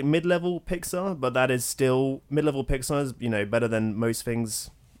it's probably like mid-level Pixar, but that is still mid-level Pixar is, better than most things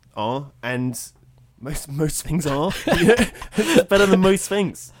are, and most things are. It's better than most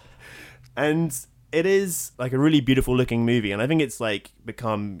things. And it is like a really beautiful looking movie, and I think it's like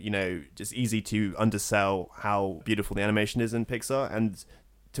become, just easy to undersell how beautiful the animation is in Pixar, and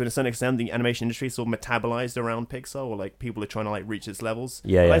to a certain extent, the animation industry is sort of metabolized around Pixar, or like people are trying to like reach its levels.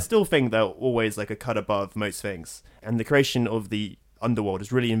 Yeah, but I still think they're always like a cut above most things. And the creation of the underworld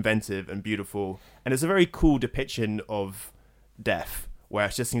is really inventive and beautiful, and it's a very cool depiction of death, where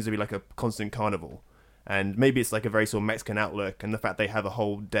it just seems to be like a constant carnival. And maybe it's like a very sort of Mexican outlook, and the fact they have a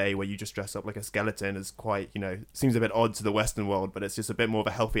whole day where you just dress up like a skeleton is quite, seems a bit odd to the Western world, but it's just a bit more of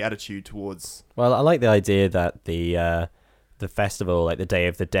a healthy attitude towards. Well, I like the idea that the festival, like the Day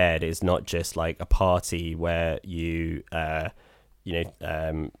of the Dead, is not just like a party where you like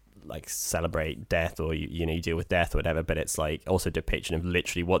celebrate death, or you deal with death or whatever, but it's like also a depiction of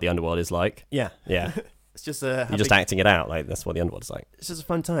literally what the underworld is like. Yeah. It's just you're just acting it out, like that's what the underworld is like. It's just a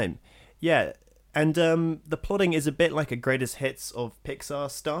fun time. Yeah. And the plotting is a bit like a greatest hits of Pixar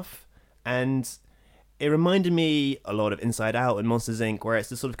stuff, and it reminded me a lot of Inside Out and Monsters, Inc., where it's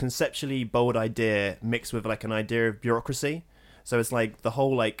this sort of conceptually bold idea mixed with like an idea of bureaucracy. So it's like the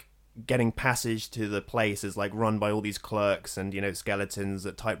whole like getting passage to the place is like run by all these clerks and, skeletons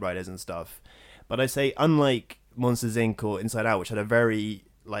at typewriters and stuff. But I say, unlike Monsters, Inc. or Inside Out, which had a very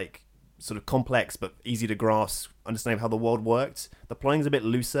like sort of complex but easy to grasp understanding of how the world worked, the plotting's a bit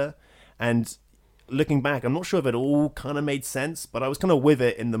looser. And looking back, I'm not sure if it all kind of made sense, but I was kind of with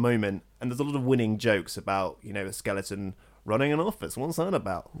it in the moment. And there's a lot of winning jokes about, a skeleton running an office. What's that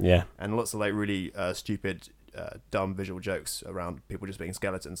about? Yeah. And lots of like really stupid, dumb visual jokes around people just being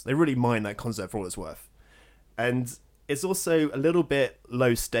skeletons. They really mine that concept for all it's worth. And it's also a little bit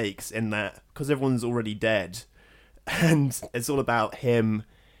low stakes in that because everyone's already dead. And it's all about him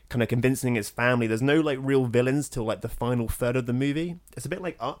kind of convincing his family. There's no like real villains till like the final third of the movie. It's a bit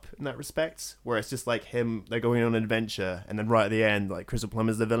like Up in that respect, where it's just like him, they're going on an adventure, and then right at the end, like Crystal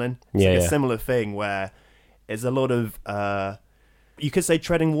Plummer's the villain. It's like a similar thing where it's a lot of you could say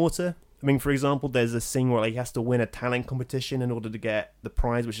treading water. I mean, for example, there's a scene where like, he has to win a talent competition in order to get the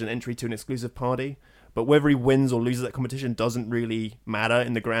prize, which is an entry to an exclusive party. But whether he wins or loses that competition doesn't really matter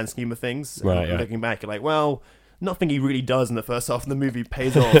in the grand scheme of things. Right, looking back, you're like, well, nothing he really does in the first half of the movie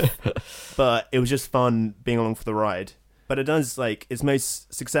pays off. But it was just fun being along for the ride. But it does, like, its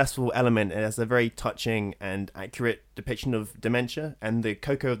most successful element, it has a very touching and accurate depiction of dementia. And the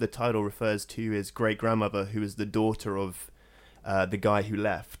Coco of the title refers to his great-grandmother, who is the daughter of the guy who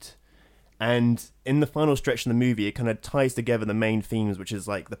left. And in the final stretch of the movie, it kind of ties together the main themes, which is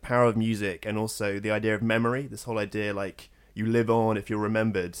like the power of music and also the idea of memory. This whole idea, like, you live on if you're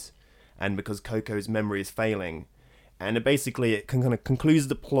remembered. and because Coco's memory is failing. And it kind of concludes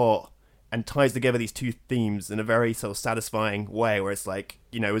the plot and ties together these two themes in a very sort of satisfying way, where it's like,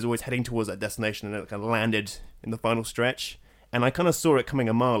 you know, it was always heading towards that destination and it kind of landed in the final stretch. And I kind of saw it coming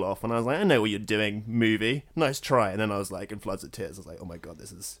a mile off, and I was like, I know what you're doing, movie. Nice try. And then I was like, in floods of tears. I was like, oh my God,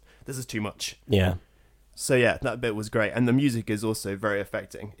 this is too much. Yeah. So yeah, that bit was great. And the music is also very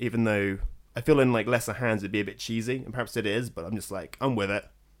affecting, even though I feel in like lesser hands it'd be a bit cheesy, and perhaps it is, but I'm just like, I'm with it.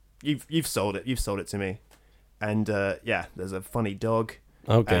 You've sold it. You've sold it to me. And yeah, there's a funny dog.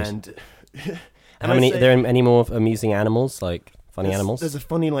 Oh, good. And how many? Are there any more amusing animals, like funny animals? There's a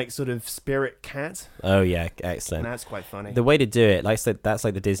funny like sort of spirit cat. Oh yeah, excellent. And that's quite funny. The way to do it, like I said, that's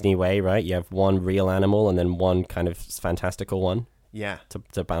like the Disney way, right? You have one real animal and then one kind of fantastical one. Yeah.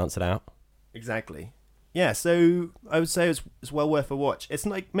 To balance it out. Exactly. Yeah. So I would say it's well worth a watch. It's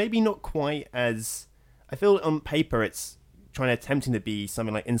like maybe not quite as, I feel on paper it's attempting to be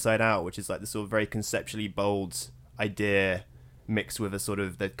something like Inside Out, which is like the sort of very conceptually bold idea mixed with a sort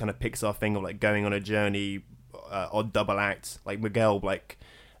of the kind of Pixar thing of like going on a journey, odd double act. Like Miguel like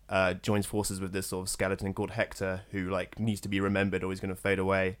joins forces with this sort of skeleton called Hector, who like needs to be remembered or he's going to fade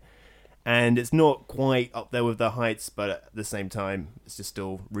away. And it's not quite up there with the heights, but at the same time, it's just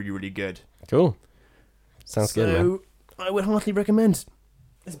still really, really good. Cool. Sounds good, man. So I would heartily recommend.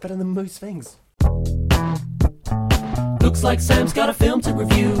 It's better than most things. Looks like Sam's got a film to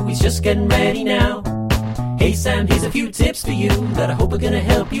review. He's just getting ready now. Hey Sam, here's a few tips for you that I hope are gonna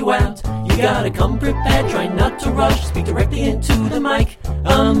help you out. You gotta come prepared, try not to rush, speak directly into the mic.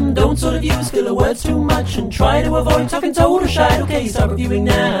 Don't sort of use filler words too much, and try to avoid talking total shite. Okay, start reviewing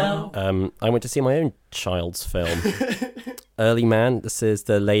now. I went to see my own child's film, Early Man. This is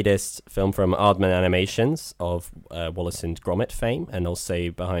the latest film from Aardman Animations of Wallace and Gromit fame, and also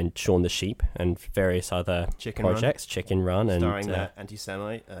behind Shaun the Sheep and various other projects. Chicken Run. Starring that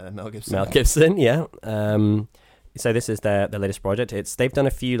anti-Semite, Mel Gibson. Mel Gibson, yeah. So this is their latest project. They've done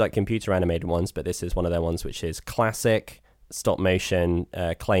a few like computer animated ones, but this is one of their ones which is classic stop motion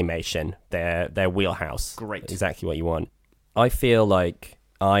claymation. Their wheelhouse. Great. Exactly what you want. I feel like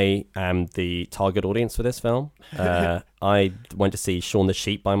I am the target audience for this film. I went to see Shaun the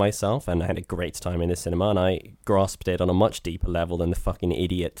Sheep by myself, and I had a great time in the cinema, and I grasped it on a much deeper level than the fucking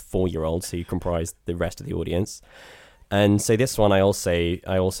idiot 4-year-olds who comprised the rest of the audience. And so this one I also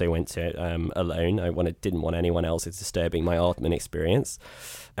went to alone. I didn't want anyone else disturbing my Aardman experience.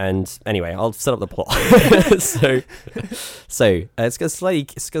 And anyway, I'll set up the plot. so it's got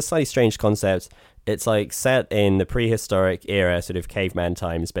a slightly strange concept. It's like set in the prehistoric era, sort of caveman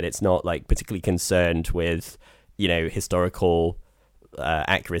times, but it's not like particularly concerned with, you know, historical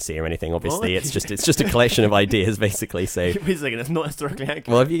accuracy or anything. Obviously, it's just a collection of ideas, basically. So wait a second, it's not historically accurate.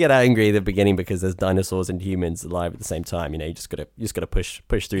 Well, if you get angry at the beginning because there's dinosaurs and humans alive at the same time, you know, you just gotta push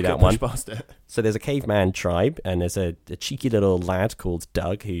through that one. Past it. So there's a caveman tribe, and there's a cheeky little lad called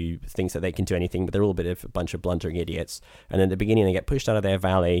Doug who thinks that they can do anything, but they're all a bunch of blundering idiots. And at the beginning, they get pushed out of their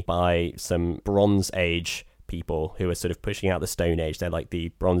valley by some Bronze Age people who are sort of pushing out the Stone Age. They're like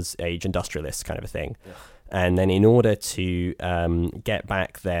the Bronze Age industrialists kind of a thing. Yeah. And then in order to get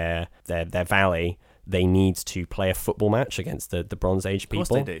back their valley, they need to play a football match against the Bronze Age people. Of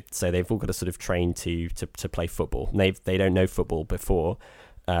course they do. So they've all got to sort of train to play football. They don't know football before,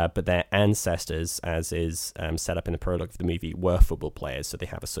 but their ancestors, as is set up in the prologue of the movie, were football players. So they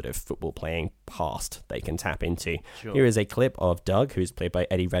have a sort of football playing past they can tap into. Sure. Here is a clip of Doug, who's played by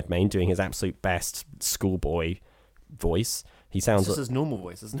Eddie Redmayne, doing his absolute best schoolboy voice. He sounds just his normal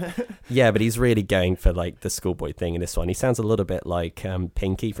voice, isn't it? Yeah, but he's really going for like the schoolboy thing in this one. He sounds a little bit like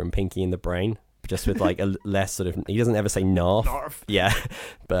Pinky from Pinky and the Brain, just with like a less sort of. He doesn't ever say narf. Narf. Yeah,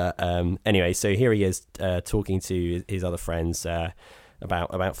 but anyway, so here he is talking to his other friends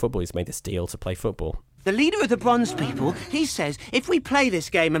about football. He's made this deal to play football. The leader of the Bronze people, he says if we play this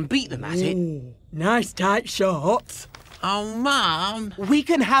game and beat them at it... Nice tight shots. Oh, Mum. We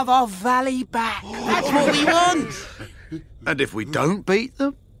can have our valley back. That's what we want. And if we don't beat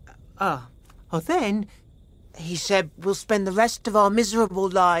them? Then, he said we'll spend the rest of our miserable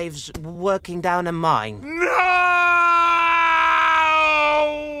lives working down a mine. No!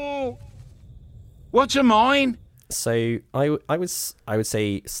 What's a mine? So I would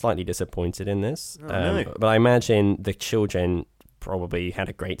say slightly disappointed in this, no. But I imagine the children probably had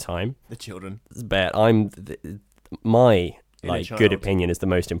a great time. The children, but my good opinion is the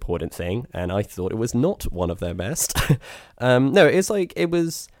most important thing, and I thought it was not one of their best. No, it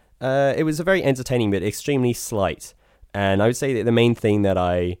was a very entertaining but extremely slight, and I would say that the main thing that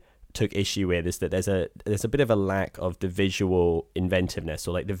I took issue with is that there's a bit of a lack of the visual inventiveness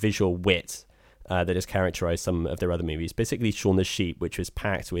or like the visual wit that has characterized some of their other movies, particularly Shaun the Sheep, which was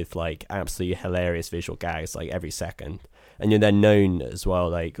packed with like absolutely hilarious visual gags like every second. And you're then known as well,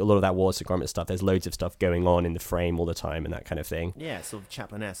 like a lot of that Wallace and Gromit stuff, there's loads of stuff going on in the frame all the time and that kind of thing. Yeah, sort of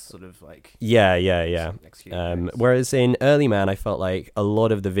Chaplin-esque, sort of like... Yeah. Whereas in Early Man, I felt like a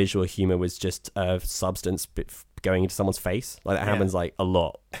lot of the visual humor was just substance going into someone's face. Like that happens like a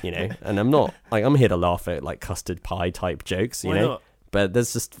lot, you know? And I'm here to laugh at like custard pie type jokes, you know? Not? But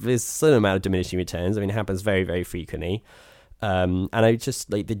there's a certain amount of diminishing returns. I mean, it happens very, very frequently. And I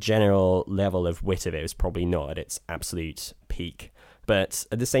just like the general level of wit of it was probably not at its absolute peak. But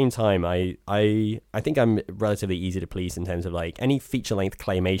at the same time, I think I'm relatively easy to please in terms of like any feature length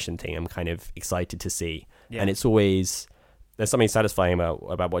claymation thing I'm kind of excited to see. Yeah. And it's always, there's something satisfying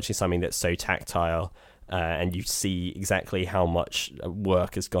about watching something that's so tactile, and you see exactly how much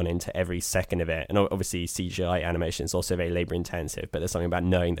work has gone into every second of it. And obviously CGI animation is also very labor intensive, but there's something about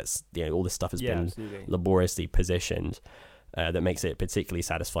knowing that, you know, all this stuff has been absolutely laboriously positioned. That makes it particularly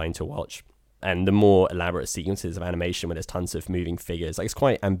satisfying to watch. And the more elaborate sequences of animation where there's tons of moving figures, like it's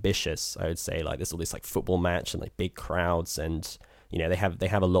quite ambitious, I would say. Like there's all this like football match and like big crowds, and you know they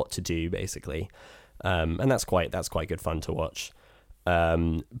have a lot to do basically, and that's quite good fun to watch.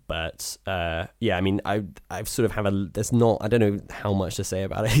 But I mean I've sort of I don't know how much to say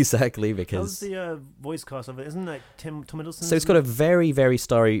about it exactly, because how's the voice cast of it? Isn't that Tom Hiddleston? So it's got a very, very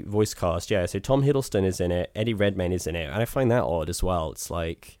starry voice cast. Yeah, so Tom Hiddleston is in it, Eddie Redmayne is in it, and I find that odd as well. It's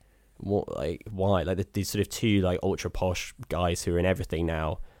like what, like why, like these sort of two like ultra posh guys who are in everything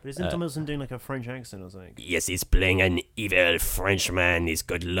now. But isn't Tom Hiddleston doing like a French accent or something? Yes, he's playing an evil Frenchman. He's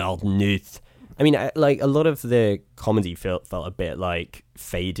got Lord Nuth. I mean, like a lot of the comedy felt a bit like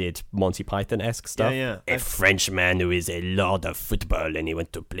faded Monty Python-esque stuff. Yeah. A Frenchman who is a lord of football and he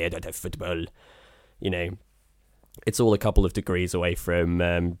went to play that football. You know, it's all a couple of degrees away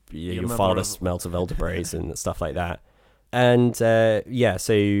from your father smelt of elderberries and stuff like that. And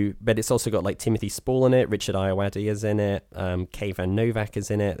but it's also got like Timothy Spall in it, Richard Ayoade is in it, Kay Van Novak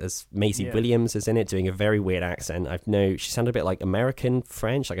is in it, there's Maisie Williams is in it doing a very weird accent. She sounded a bit like American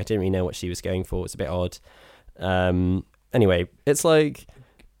French, like I didn't really know what she was going for. It's a bit odd. Anyway, it's like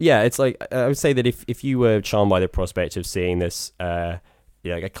I would say that if you were charmed by the prospect of seeing this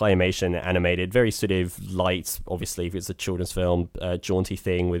like a claymation animated, very sort of light, obviously if it's a children's film, jaunty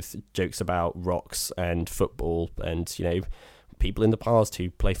thing with jokes about rocks and football and, you know, people in the past who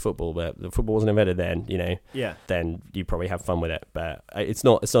play football, but the football wasn't invented then, you know, then you probably have fun with it. But it's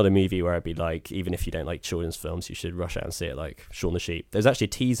not a movie where I'd be like, even if you don't like children's films, you should rush out and see it, like Shaun the Sheep. There's actually a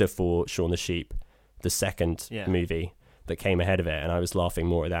teaser for Shaun the Sheep, the second movie, that came ahead of it, and I was laughing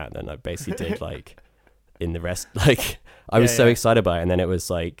more at that than I basically did like in the rest. Like I was so excited by it, and then it was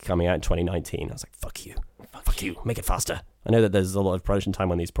like coming out in 2019. I was like, fuck you, make it faster. I know that there's a lot of production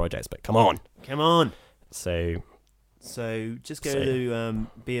time on these projects, but come on. So just go to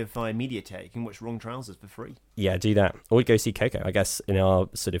BFI Mediatek. You can watch Wrong Trousers for free. Yeah, do that. Or go see Coco. I guess in our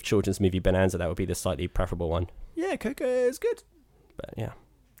sort of children's movie bonanza, that would be the slightly preferable one. Yeah, Coco is good. But yeah,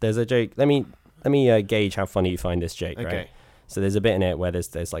 there's a joke. Let me gauge how funny you find this joke. Okay. Right? So there's a bit in it where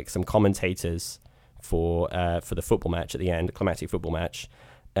there's like some commentators for the football match at the end, a climactic football match,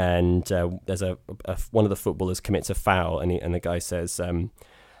 and there's a one of the footballers commits a foul, and the guy says,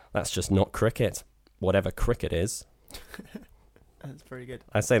 "That's just not cricket. Whatever cricket is." That's pretty good.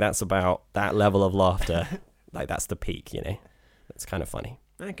 I say that's about that level of laughter. Like that's the peak, you know. It's kind of funny.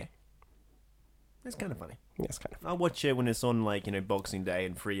 Okay, it's kind of funny. Yeah, it's kind of funny. I'll watch it when it's on, like, you know, Boxing Day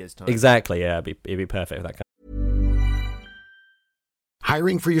in 3 years' time. Exactly. Yeah, it'd be perfect for that kind.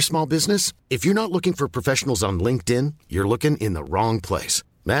 Hiring for your small business? If you're not looking for professionals on LinkedIn, you're looking in the wrong place.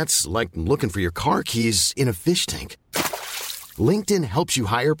 That's like looking for your car keys in a fish tank. LinkedIn helps you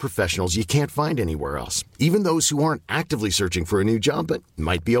hire professionals you can't find anywhere else, even those who aren't actively searching for a new job but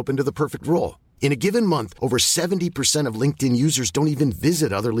might be open to the perfect role. In a given month, over 70% of LinkedIn users don't even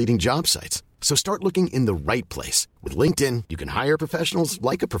visit other leading job sites. So start looking in the right place. With LinkedIn, you can hire professionals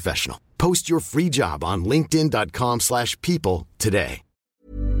like a professional. Post your free job on linkedin.com/people today.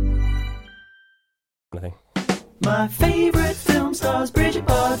 My favorite film stars Bridget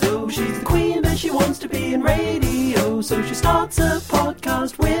Bardot. She's the queen, but she wants to be in radio. So she starts a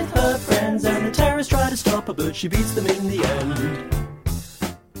podcast with her friends, and the terrorists try to stop her, but she beats them in the end.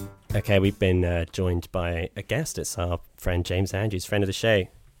 Okay, we've been joined by a guest. It's our friend James Andrews, friend of the show.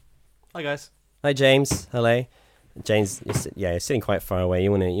 Hi guys. Hi James. Hello. James, you're sitting quite far away.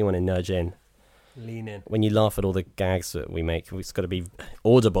 You want to nudge in. Lean in. When you laugh at all the gags that we make, it's got to be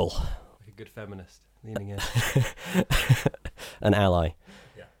audible. Like a good feminist. Leaning in. An ally.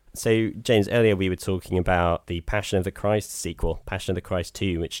 So, James, earlier we were talking about the Passion of the Christ sequel, Passion of the Christ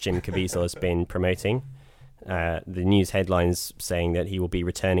 2, which Jim Caviezel has been promoting. The news headlines saying that he will be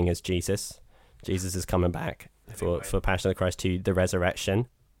returning as Jesus. Jesus is coming back for Passion of the Christ 2, The Resurrection.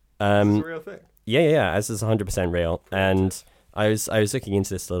 Is this a real thing? Yeah, this is 100% real. And I was looking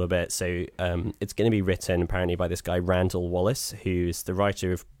into this a little bit. So it's going to be written apparently by this guy Randall Wallace, who's the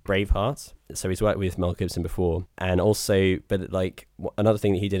writer of Braveheart. So he's worked with Mel Gibson before, and also, but like another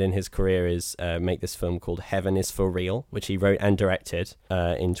thing that he did in his career is make this film called Heaven is for Real, which he wrote and directed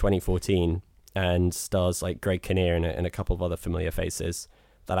in 2014, and stars like Greg Kinnear and a couple of other familiar faces.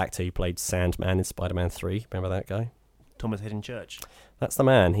 That actor who played Sandman in Spider-Man 3, remember that guy? Thomas Hayden Church. That's the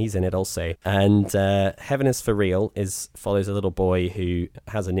man. He's in it also. And Heaven is for Real follows a little boy who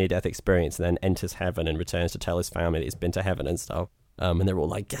has a near-death experience and then enters heaven and returns to tell his family that he's been to heaven and stuff. And they're all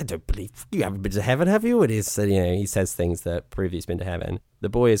like, I don't believe you haven't been to heaven, have you? And he says things that prove he's been to heaven. The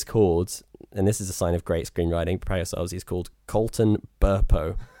boy is called, and this is a sign of great screenwriting, prepare yourselves, he's called Colton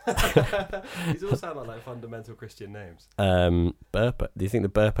Burpo. These all sound like fundamental Christian names. Burpo. Do you think the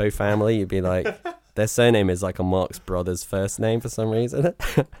Burpo family, you'd be like, their surname is like a Marx Brothers first name for some reason?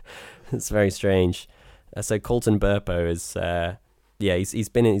 It's very strange. So Colton Burpo is, he's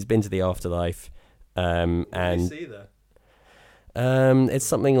been to the afterlife. What do you see there? It's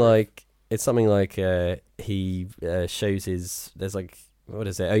something like he shows his. There's like, what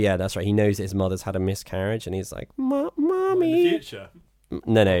is it? Oh yeah, that's right. He knows his mother's had a miscarriage, and he's like, "Mommy." In the future.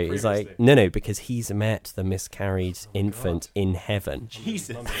 No. He's like, no, because he's met the miscarried infant in heaven.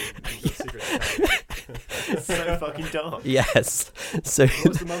 Jesus. So fucking dark. Yes. So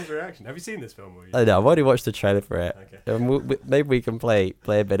what's the mum's reaction? Have you seen this film? I know. I've already watched the trailer for it. Okay. Maybe we can play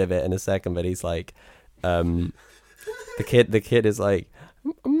a bit of it in a second. But he's like, the kid is like,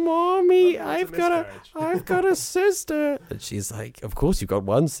 "Mommy, I've got a sister." And she's like, "Of course you've got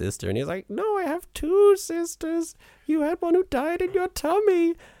one sister." And he's like, "No, I have two sisters. You had one who died in your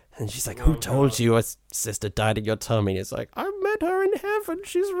tummy." And she's like, "Who told you a sister died in your tummy?" And he's like, "I met her in heaven.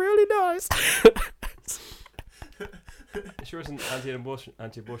 She's really nice." Sure isn't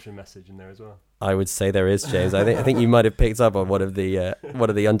anti-abortion message in there as well? I would say there is, James. I think you might have picked up on one of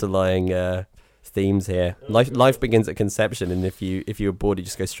the underlying themes here. Life begins at conception, and if you're bored, you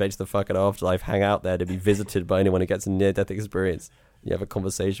just go straight to the fucking afterlife, hang out there to be visited by anyone who gets a near-death experience. You have a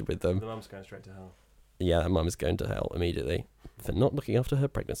conversation with them. The mum's going straight to hell. Yeah, that mum is going to hell immediately for not looking after her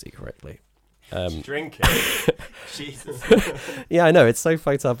pregnancy correctly. Drinking. Jesus. Yeah, I know, it's so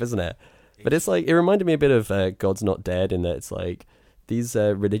fucked up, isn't it? But it's like, it reminded me a bit of God's Not Dead, in that it's like these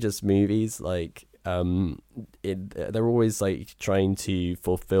religious movies, like they're always like trying to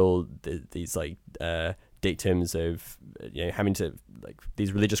fulfill these like dictums of having to, like,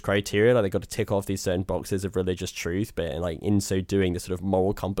 these religious criteria, like they've got to tick off these certain boxes of religious truth, but like in so doing the sort of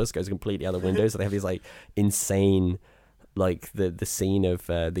moral compass goes completely out the window. So they have these like insane, like the scene of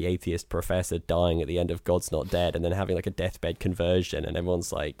the atheist professor dying at the end of God's Not Dead, and then having like a deathbed conversion, and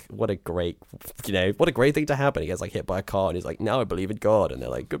everyone's like, what a great thing to happen. He gets like hit by a car and he's like, "Now I believe in God." And they're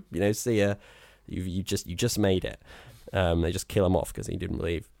like, "Good, see ya. You just made it." They just kill him off because he didn't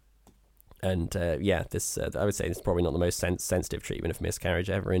believe. And this I would say this is probably not the most sensitive treatment of miscarriage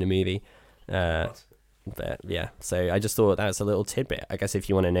ever in a movie. But yeah, so I just thought that's a little tidbit. I guess if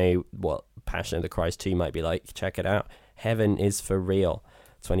you want to know what Passion of the Christ 2 might be like, check it out. Heaven is for Real,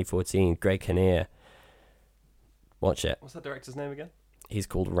 2014. Greg Kinnear. Watch it. What's that director's name again? He's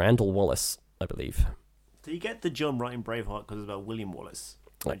called Randall Wallace, I believe. Do you get the John writing Braveheart because it's about William Wallace?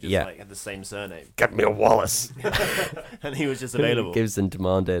 Like, had the same surname. Get me a Wallace. And he was just available. Gibson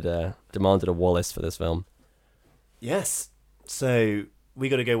demanded a Wallace for this film. Yes. So we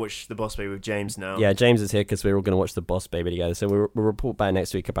got to go watch The Boss Baby with James now. Yeah, James is here because we're all going to watch The Boss Baby together. So we'll report back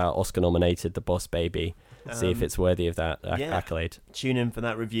next week about Oscar-nominated The Boss Baby. See if it's worthy of that accolade. Tune in for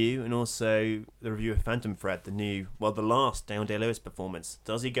that review, and also the review of Phantom Thread, the last Daniel Day-Lewis performance.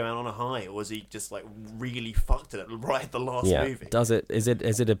 Does he go out on a high, or is he just like really fucked it right at the last movie?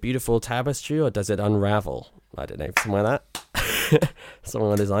 Is it a beautiful tapestry, or does it unravel? I don't know, something like that. Something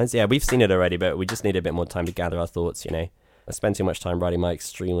along those lines. Yeah, we've seen it already, but we just need a bit more time to gather our thoughts. I spent too much time writing my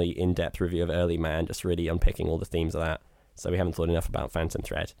extremely in-depth review of Early Man, just really unpicking all the themes of that. So we haven't thought enough about Phantom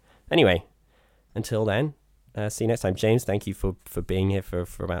Thread. Anyway, until then, see you next time. James, thank you for being here for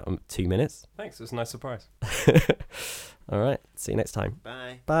about 2 minutes. Thanks, it was a nice surprise. All right, see you next time.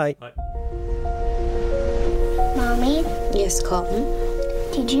 Bye. Bye. Mommy? Yes, Colton?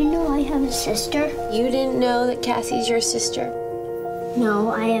 Did you know I have a sister? You didn't know that Cassie's your sister?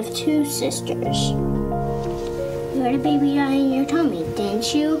 No, I have two sisters. You had a baby die in your tummy,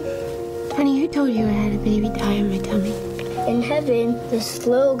 didn't you? Honey, who told you I had a baby die in my tummy? And In heaven, this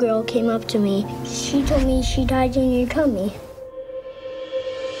little girl came up to me. She told me she died in your tummy.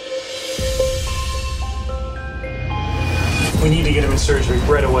 We need to get him in surgery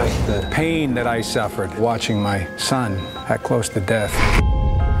right away. The pain that I suffered watching my son that close to death.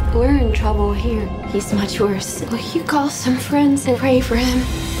 We're in trouble here. He's much worse. Will you call some friends and pray for him?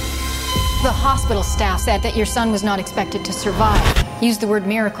 The hospital staff said that your son was not expected to survive. Use the word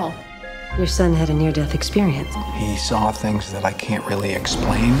miracle. Your son had a near-death experience. He saw things that I can't really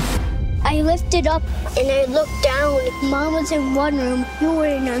explain. I lifted up and I looked down. Mom was in one room, you were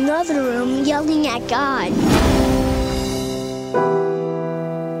in another room yelling at God.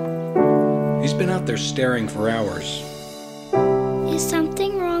 He's been out there staring for hours. Is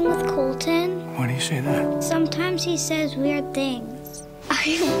something wrong with Colton? Why do you say that? Sometimes he says weird things.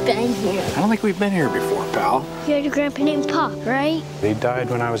 I've been here. I don't think we've been here before, pal. You had a grandpa named Pop, right? He died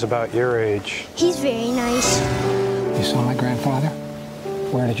when I was about your age. He's very nice. You saw my grandfather?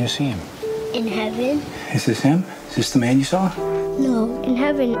 Where did you see him? In heaven. Is this him? Is this the man you saw? No, in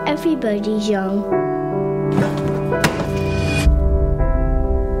heaven everybody's young.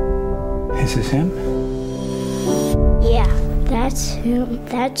 Is this him? Yeah, that's him.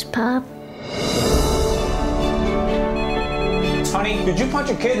 That's Pop. Honey, did you punch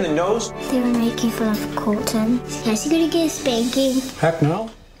a kid in the nose? They were making fun of Colton. Is he gonna get a spanking? Heck no.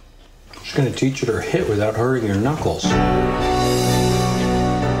 She's gonna teach you to hit without hurting your knuckles. I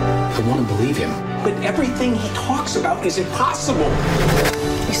want to believe him. But everything he talks about is impossible.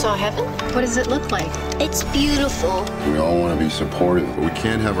 You saw heaven? What does it look like? It's beautiful. We all want to be supportive, but we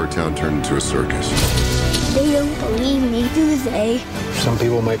can't have our town turned into a circus. They don't believe me, do they? Some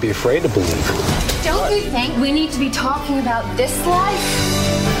people might be afraid to believe. Don't you think we need to be talking about this life?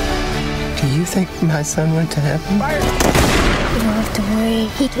 Do you think my son went to heaven? You don't have to worry.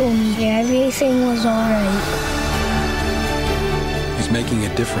 He told me everything was all right. He's making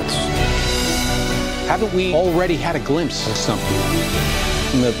a difference. Haven't we already had a glimpse of something?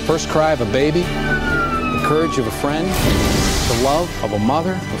 From the first cry of a baby, the courage of a friend, the love of a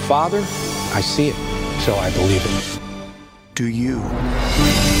mother, a father, I see it, so I believe it. Do you?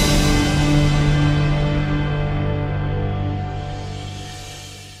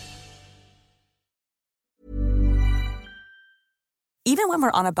 Even when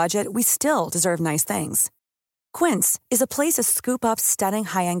we're on a budget, we still deserve nice things. Quince is a place to scoop up stunning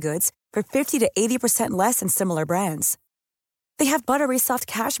high-end goods for 50 to 80% less than similar brands. They have buttery soft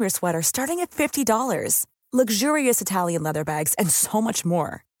cashmere sweaters starting at $50, luxurious Italian leather bags, and so much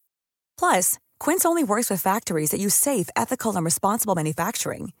more. Plus, Quince only works with factories that use safe, ethical, and responsible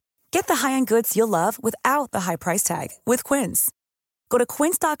manufacturing. Get the high-end goods you'll love without the high price tag with Quince. Go to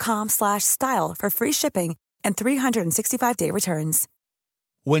quince.com/style for free shipping and 365-day returns.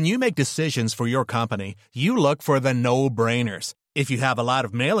 When you make decisions for your company, you look for the no-brainers. If you have a lot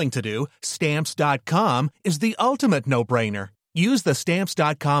of mailing to do, Stamps.com is the ultimate no-brainer. Use the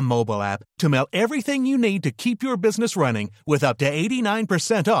Stamps.com mobile app to mail everything you need to keep your business running with up to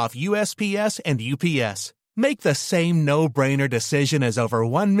 89% off USPS and UPS. Make the same no-brainer decision as over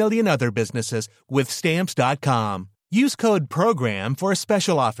 1 million other businesses with Stamps.com. Use code PROGRAM for a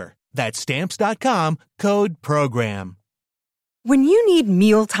special offer. That's Stamps.com, code PROGRAM. When you need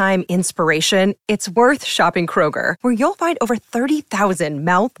mealtime inspiration, it's worth shopping Kroger, where you'll find over 30,000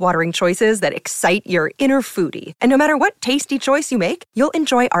 mouth-watering choices that excite your inner foodie. And no matter what tasty choice you make, you'll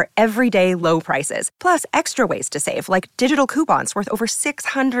enjoy our everyday low prices, plus extra ways to save, like digital coupons worth over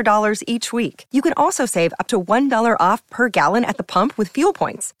 $600 each week. You can also save up to $1 off per gallon at the pump with fuel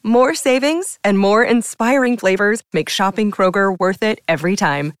points. More savings and more inspiring flavors make shopping Kroger worth it every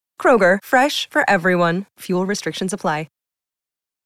time. Kroger, fresh for everyone. Fuel restrictions apply.